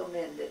 I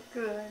recommend it.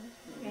 Good.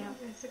 Yeah,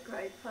 it's a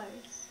great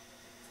place.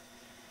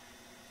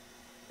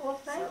 Well,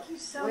 thank you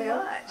so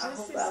well, much. I This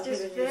hope is I've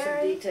just given you some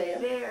very, detail.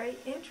 very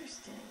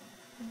interesting.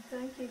 And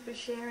thank you for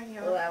sharing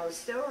your Well, I was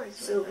stories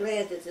so with us.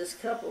 glad that this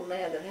couple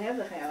now that have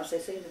the house, they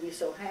seem to be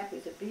so happy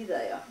to be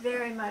there.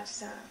 Very much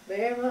so.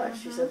 Very much.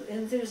 She's an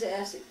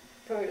enthusiastic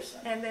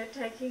person. And they're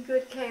taking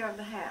good care of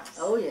the house.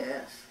 Oh,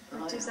 yes.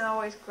 Which Oh, is yeah.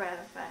 always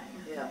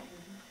gratifying. Yeah.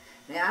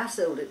 Now, I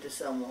sold it to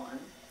someone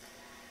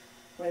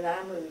when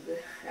I moved,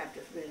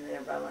 after being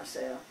there by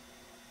myself,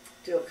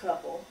 to a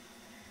couple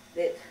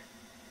that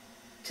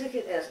took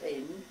it as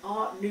an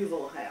Art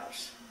Nouveau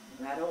house.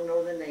 And I don't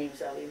know the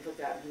names, I've even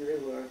forgotten who they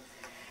were.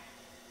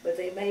 But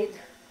they made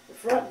the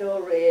front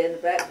door red,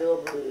 the back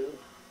door blue.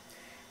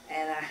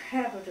 And I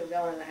happened to have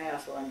gone in the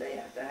house one day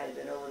after I had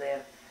been over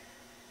there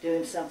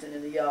doing something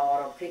in the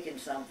yard or picking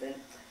something,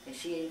 and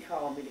she had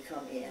called me to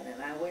come in. And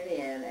I went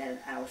in, and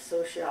I was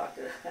so shocked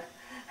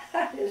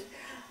that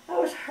I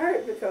was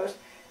hurt because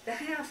the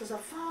house was a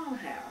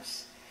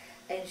farmhouse.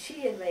 And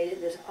she had made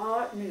it this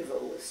Art Nouveau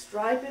with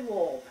striped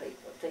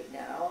wallpaper, taking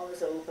out all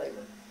this old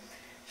paper.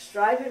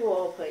 Striped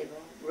wallpaper,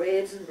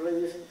 reds and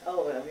blues, and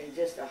I mean,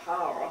 just a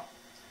horror.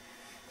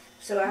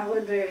 So I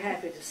was very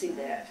happy to see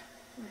that.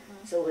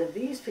 So when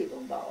these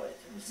people bought it,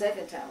 the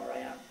second time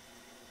around,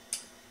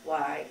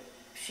 why,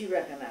 she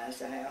recognized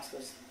the house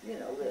was, you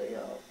know, really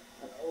an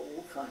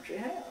old country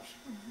house.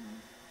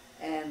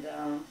 And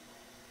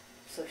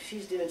so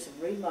she's doing some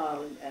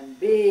remodeling, and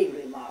big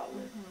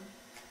remodeling.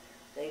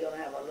 They're going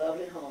to have a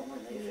lovely home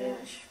when they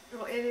finish.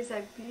 Well, it is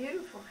a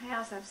beautiful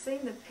house. I've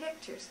seen the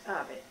pictures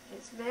of it.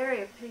 It's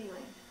very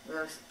appealing.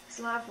 Well, It's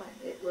lovely.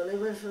 it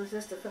was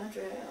just a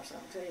country house,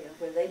 I'll tell you.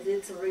 When they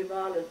did some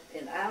remodeling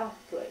in our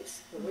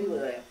place, when we were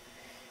there,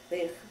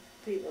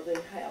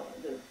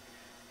 the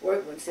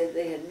workmen said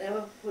they had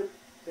never put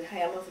the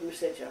hammer through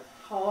such a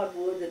hard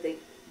wood that they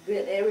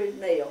bent every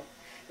nail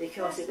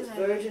because it was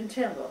virgin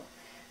timber.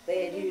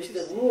 They had used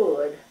the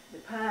wood, the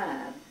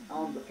pine,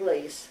 on the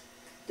place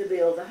to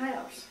build the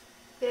house.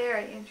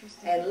 Very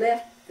interesting. And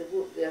left the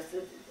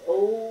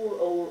old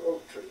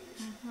oak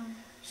trees.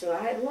 So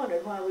I had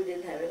wondered why we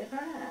didn't have any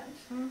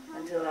pines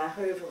until I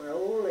heard from an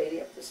old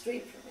lady up the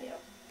street from me,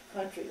 a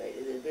country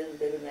lady that had been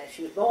living there.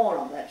 She was born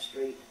on that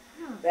street,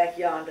 back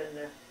yonder in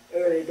the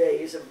early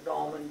days of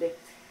Normandy.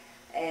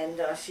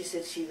 And she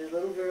said she was a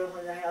little girl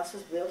when the house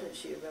was built, and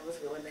she remembers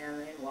going down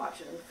there and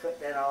watching them cut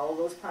down all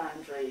those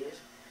pine trees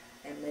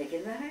and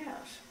making the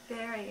house.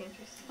 Very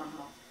interesting.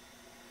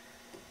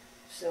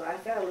 So I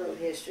got a little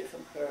history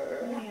from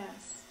her.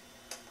 Yes.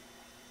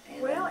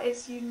 And Well,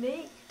 it's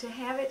unique to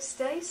have it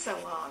stay so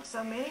long.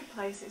 So many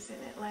places in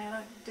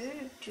Atlanta do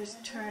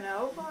just turn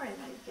over and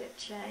they get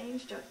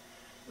changed or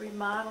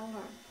remodeled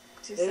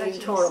or to They've such even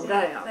an torn 'em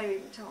extent. down. They've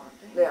even torn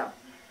them down. yeah.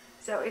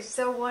 So it's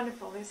so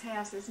wonderful. This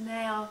house is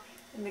now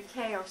in the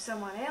care of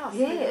someone else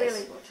Yes, who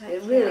really will take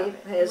it care really of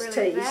it. has really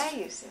taste.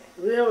 values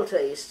it. Real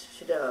taste,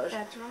 she does.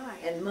 That's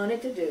right. And money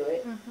to do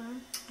it. And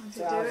to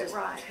So do I was it just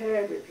right.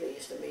 terribly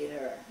pleased to meet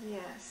her.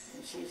 Yes.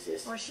 And she's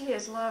just, Well, she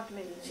has loved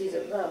me. she's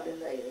a lovely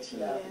lady. She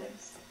Lovely.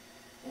 is.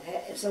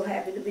 And so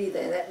happy to be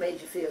there. That made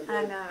you feel good.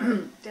 I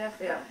know.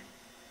 Definitely. Yeah.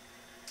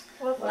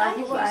 Well, Well, I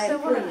thank hope you I so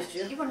much. pleased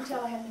you. You want to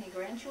tell her how many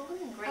grandchildren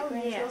and Oh,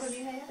 great-grandchildren yes.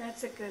 you have?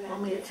 That's a good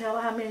Want me to idea. tell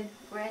her how many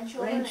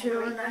Grandchildren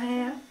grandchildren I and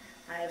have?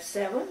 I have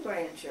 7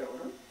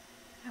 grandchildren,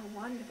 How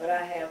wonderful. but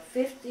I have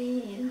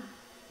 15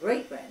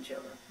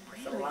 great-grandchildren.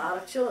 It's a Really? lot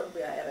of children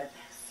we have.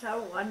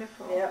 So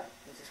wonderful. Yeah,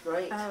 which is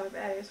great. Oh,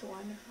 that is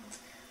wonderful.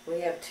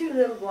 We have 2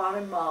 little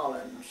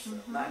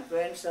Guatemalans. My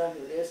grandson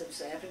who lives in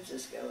San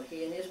Francisco,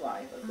 he and his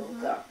wife are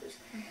both doctors,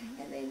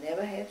 and they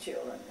never had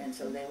children, and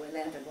so they went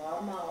down to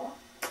Guatemala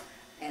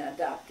and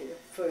adopted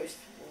first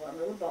one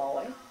little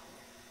boy,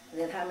 and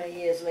then how many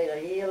years later,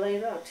 a year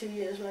later or 2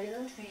 years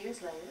later? 2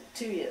 years later.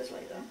 2 years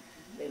later,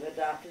 they've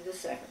adopted the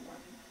second one.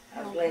 I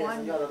was Oh, glad it's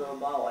another wonderful. little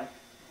boy,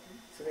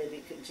 so they'd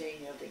be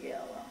congenial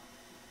together.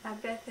 I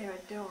bet they're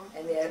adorable.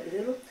 And they're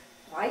little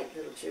white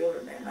little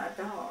children. They're not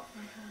dark,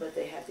 but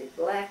they have the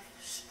black,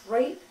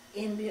 straight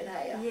Indian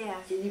hair. Yeah.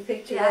 Can you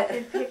picture Yeah, that? I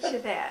can picture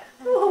that.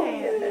 Oh,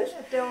 Okay, yes.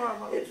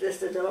 adorable. It's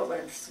just adorable.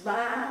 And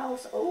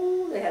smiles.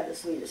 Oh, they have the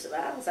sweetest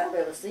smiles I've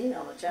ever seen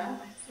on a child.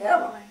 Oh,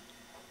 Ever. lovely.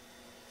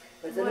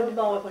 But the little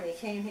boy, when he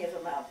came here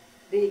for my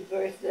big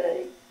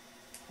birthday,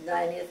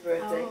 90th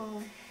birthday,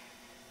 Oh,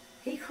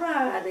 he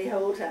cried the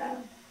whole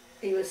time.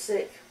 He was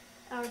sick,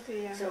 oh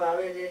dear. so I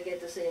really didn't get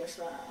to see him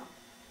smile.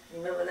 You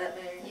remember that,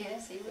 Mary?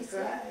 Yes, he was He sick.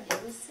 cried.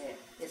 He was sick.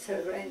 It's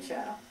her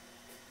grandchild,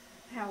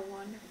 How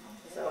wonderful.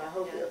 so I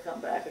hope he'll come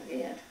back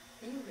again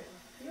He will.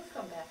 He'll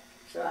come back.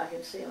 so I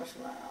can see him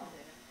smile.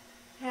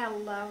 How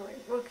lovely.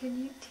 Well,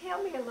 can you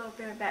tell me a little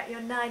bit about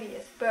your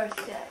 90th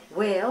birthday?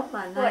 Well,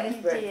 my What 90th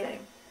you birthday,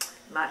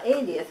 my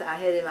 80th, I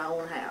had in my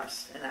own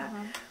house, and I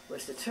Uh-huh.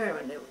 was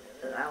determined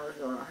that I was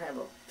going to have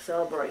a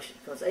celebration,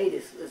 because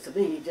 80 was to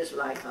me just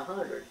like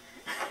 100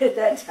 at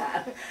that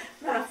time.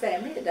 My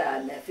family had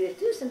died in their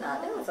 50s, and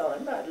I never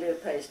thought about living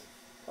past,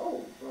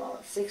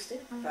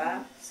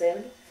 65,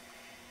 70.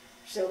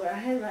 So when I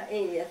had my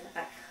 80th,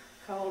 I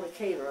called a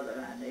caterer that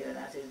I knew, and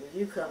I said, will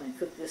you come and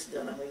cook this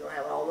dinner? We're going to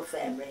have all the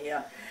family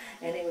here.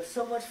 And it was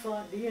so much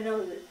fun. Do you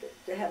know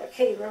that to have a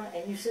caterer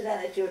and you sit down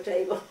at your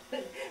table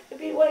and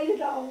be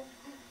waited on?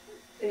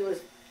 It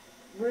was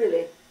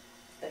really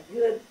a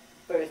good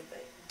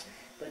birthday.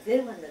 But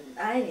then when the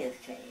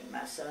 90th came,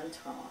 my son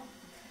Tom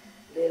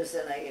lives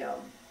in a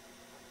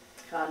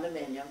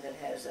condominium that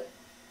has a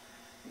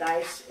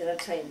nice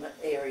entertainment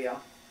area,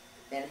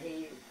 and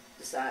he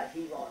decided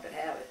he wanted to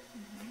have it.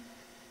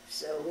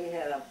 So we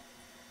had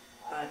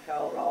I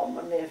called all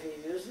my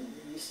nephews and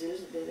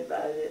nieces and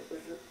anybody that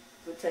was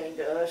pertained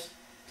to us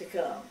to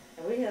come.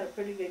 And we had a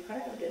pretty good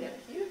crowd, We didn't had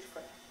we? a huge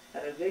crowd.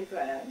 Had a good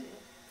crowd.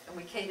 And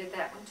we catered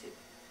that one too.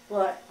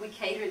 What? We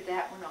catered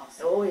that one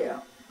also. Oh yeah,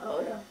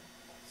 oh yeah,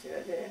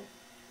 sure did.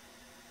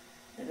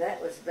 And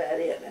that was about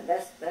it. And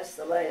that's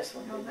the last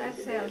one. Oh, we that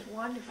did to sounds do.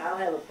 wonderful. I'll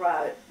have a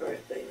private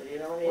birthday, but you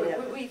don't need to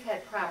have. We've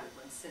had private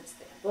ones since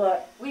then.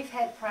 But We've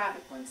had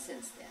private ones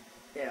since then.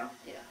 yeah,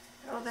 Yeah.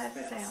 Oh, that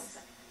Yes. sounds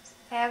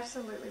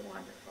absolutely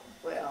wonderful.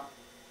 well,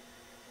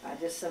 I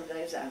just some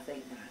days I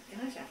think, my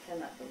gosh, I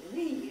cannot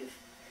believe,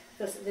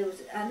 because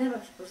I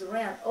never was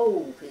around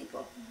old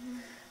people.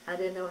 I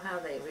didn't know how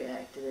they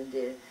reacted and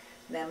did.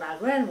 Now my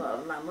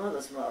grandmother, my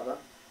mother's mother,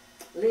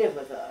 lived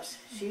with us.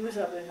 She was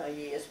up in her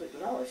years, but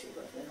Lord, she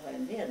wasn't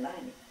anywhere near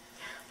 90.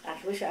 I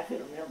wish I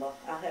could remember.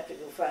 I'll have to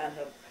go find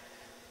her.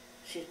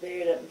 She's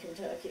buried up in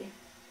Kentucky.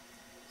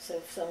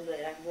 So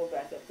someday I can go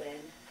back up there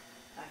and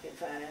I can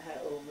find out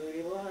how old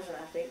Moody was, and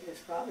I think he was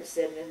probably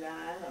 79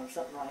 or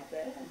something like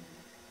that.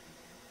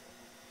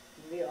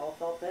 We all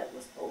thought that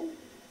was old.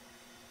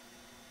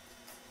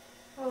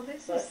 Well,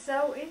 this But is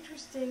so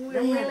interesting. We're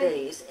really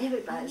Nowadays,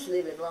 everybody's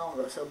living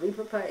longer, so be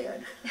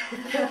prepared.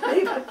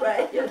 Be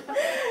prepared.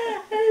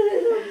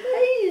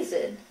 It's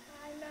amazing.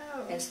 I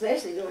know. And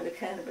especially going to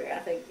Canterbury, I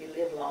think you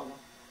live longer.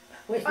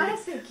 I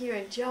think you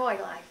enjoy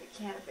life at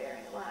Canterbury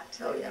a lot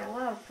too. Oh, yeah. There are a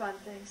lot of fun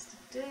things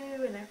to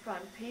do, and they're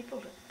fun people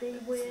to be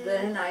with.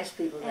 Very nice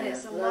people and there.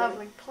 it's a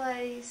lovely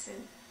place,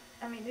 and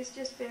I mean, it's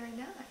just very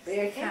nice.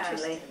 Very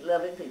kindly, Interesting.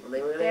 loving people.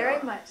 They really Very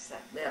are. much so.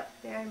 Yeah.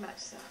 Very much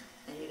so.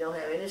 And you don't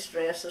have any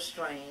stress or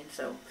strain.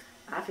 So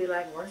I feel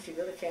like once you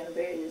go to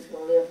Canterbury, you're just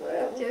going to live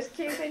forever. Just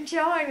keep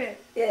enjoying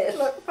it. Yes.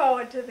 Look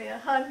forward to the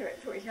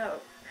 100th, we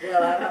hope.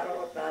 Well, I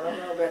don't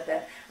know about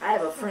that. I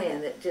have a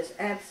friend that just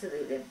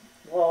absolutely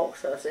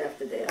walks herself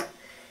to death.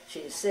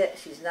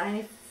 She's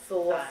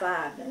 94,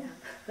 5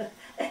 now.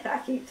 And I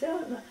keep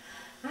telling her,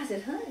 I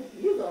said, honey,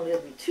 you're going to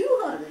live to be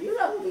 200. You're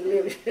not going to be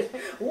living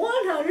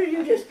 100.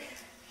 You just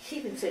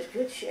keep in such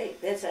good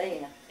shape. That's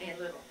Ann. And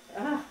little.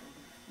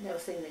 Never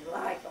seen anything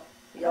like her.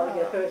 You ought to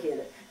get her here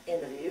to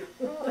interview.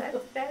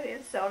 Oh, that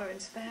is sort of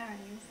inspiring,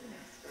 isn't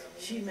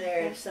it? She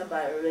married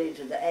somebody related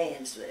to the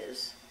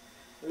Ansleys,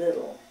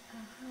 Little.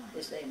 Uh-huh.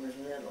 His name was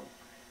Little.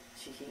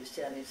 She keeps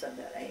telling me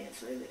something about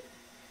Ansley.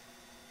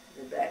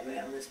 The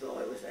background of this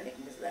boy was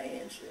the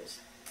Ansleys.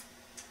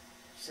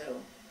 So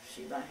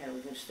she might have a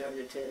good story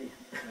to tell you.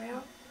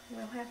 Well,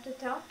 we'll have to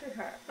talk to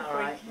her. if All we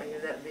right, can. maybe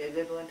that would be a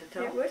good one to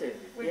talk It would. to.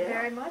 We'd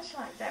very much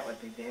like that.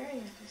 Would be very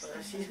interesting.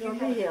 Well, she's You going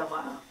to have- be here a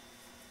while.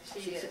 She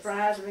She'd is.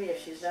 surprise me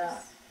if she's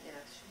not. Yeah,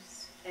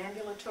 she's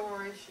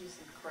ambulatory. She's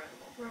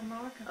incredible.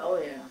 Remarkable.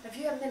 Oh, yeah. If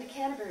you haven't been to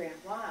Canterbury in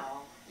a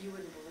while, you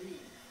wouldn't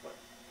believe what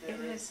It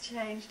there has is.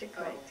 changed a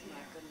Oh great deal.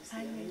 my goodness,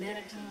 I the need to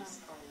amenities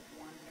come.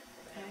 are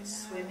wonderful. They I have a know.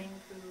 swimming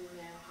pool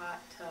now, hot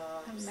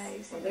tubs.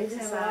 Amazing. Well, they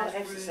have a lot of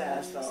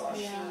exercise rooms, for us.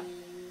 Yeah.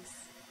 machines.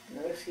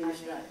 No excuse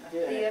I mean, not a to do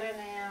it. theater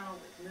now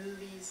with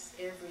movies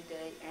every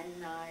day and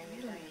night.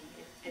 Really? I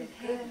mean, and It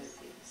good has.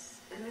 movies.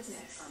 Goodness.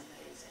 It's amazing.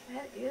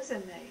 That is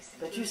amazing.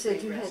 But you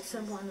said you had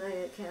someone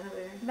there at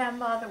Canterbury? My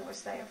mother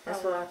was there for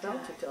That's a what I long thought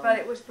time, you told but me.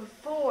 it was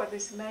before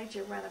this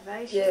major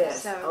renovation.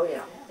 Yes. So Oh,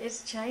 yeah.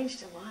 it's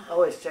changed a lot.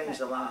 Oh, it's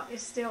changed a lot.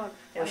 It's still.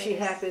 Was she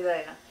happy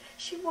there?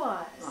 She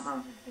was. Uh-huh.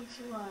 I think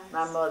she was.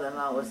 My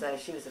mother-in-law was there.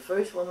 She was the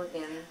first woman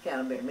in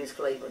Canterbury, Miss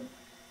Claiborne.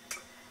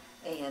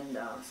 And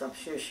so I'm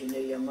sure she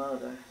knew your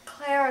mother.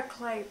 Clara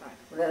Claiborne.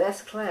 Well,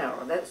 that's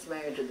Clara. That's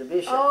married to the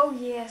bishop. Oh,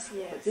 yes,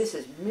 yes. But this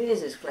is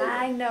Mrs. Claiborne.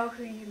 I know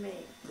who you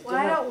mean.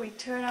 Why don't we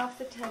turn off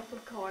the tape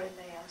recorder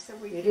now so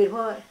we You can, did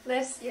what?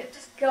 let's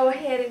just go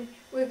ahead and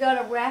we're going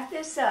to wrap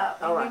this up.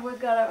 All and right.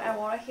 then I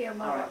want to hear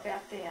more All right.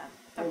 about them.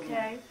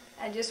 Okay?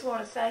 I just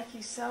want to thank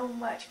you so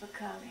much for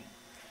coming.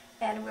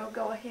 And we'll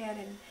go ahead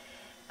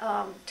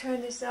and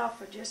turn this off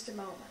for just a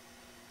moment.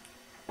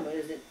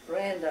 Was that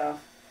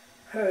Randolph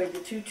heard the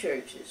two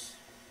churches,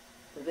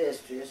 the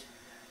visitors,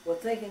 were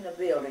thinking of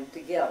building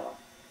together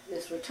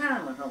this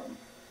retirement home.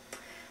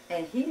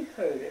 And he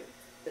heard it,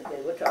 that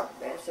they were talking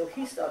about it, so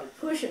he started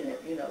pushing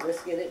it,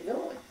 let's get it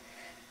going.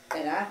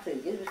 And I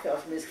figured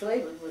because Miss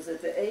Claiborne was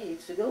at the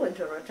age to go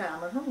into a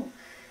retirement home.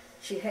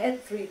 She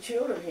had 3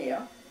 children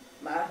here,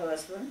 my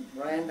husband,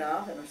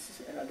 Randolph,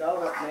 and a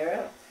daughter, Mary,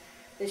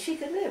 that she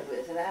could live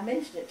with. And I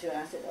mentioned it to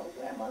her. I said, oh,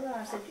 grandmother,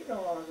 I said, you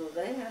don't want to go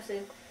there. I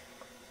said,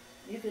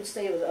 you can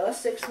stay with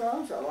us 6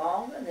 months or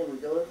longer, and then we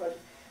go to her.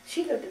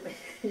 She looked at me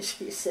and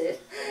she said,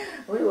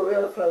 we were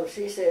real close.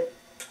 She said,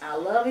 I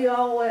love you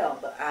all well,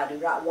 but I do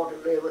not want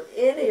to live with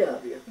any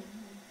of you.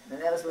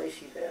 And that was the way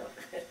she felt.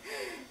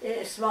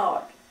 It's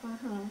smart,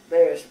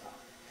 very smart.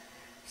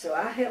 So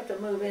I helped her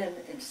move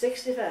in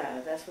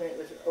 65. That's when it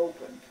was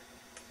opened.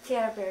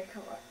 Canterbury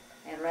Court.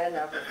 And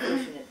Randolph was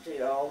pushing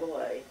it all the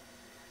way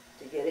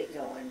to get it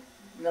going,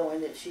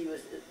 knowing that she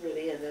was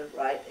really in the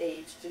right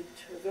age to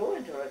go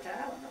into a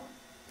retirement home.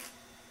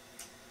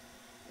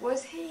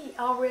 Was he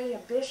already a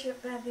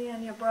bishop by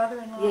then, your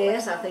brother-in-law?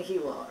 Yes, I think he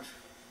was.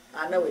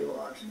 I know he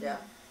was. Yeah,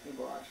 he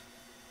was.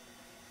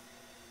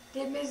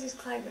 Did Mrs.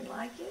 Claiborne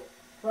like it?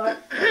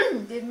 What?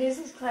 Did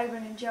Mrs.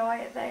 Claiborne enjoy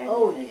it there?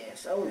 Oh,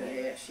 yes. Oh,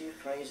 yes. She was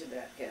crazy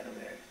about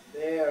Canterbury.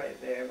 Very,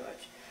 very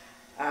much.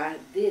 I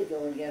did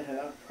go and get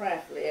her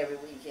practically every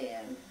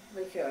weekend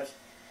because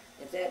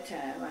at that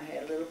time I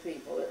had little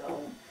people at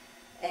home,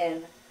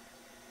 and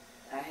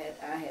I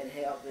had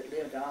help that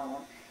lived on,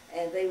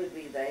 and they would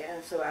be there,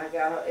 and so I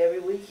got her every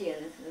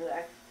weekend.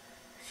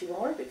 She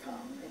wanted to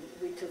come, and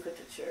we took her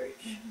to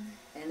church,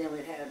 and then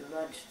we'd have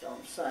lunch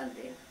on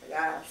Sunday,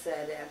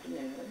 Saturday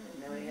afternoon,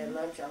 and then we had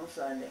lunch on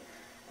Sunday,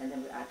 and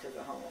then I took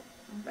her home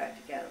back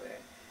to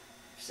Canterbury.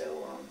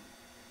 So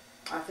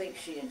I think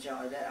she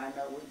enjoyed that. I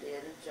know we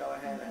did enjoy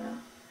having her.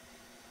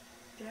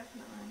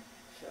 Definitely.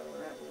 So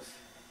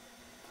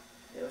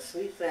they were a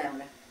sweet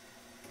family.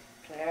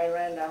 Clara and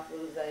Randolph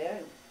was there.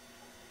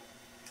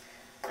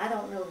 And I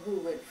don't know who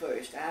went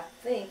first. I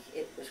think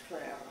it was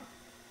Clara,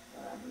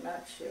 but I'm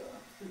not sure.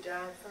 Who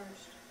died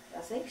first? I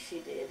think she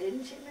did,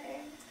 didn't she,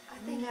 Mary? I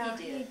think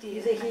he did.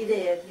 You think he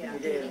did? Yeah, you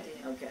he did.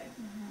 did. Okay.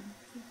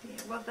 He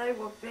did. Well, they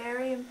were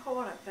very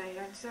important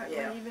there, and certainly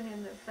Yeah. even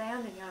in the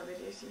founding of it,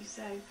 as you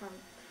say,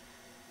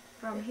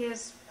 from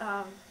his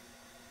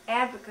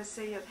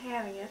advocacy of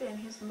having it, and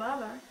his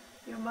mother,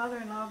 your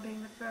mother-in-law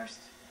being the first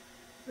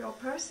real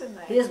person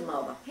there. His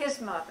mother. His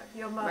mother,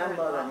 your My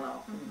mother-in-law.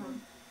 mother-in-law.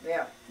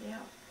 Yeah. Yeah,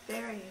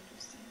 very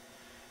interesting.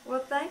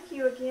 Well, thank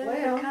you again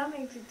Well, for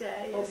coming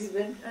today. Hope It's you've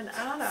been an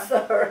honor.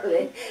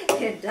 thoroughly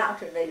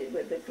indoctrinated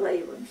with the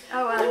Claibornes.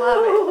 Oh, I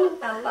love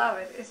it. I love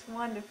it. It's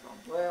wonderful.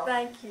 Well,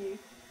 Thank you.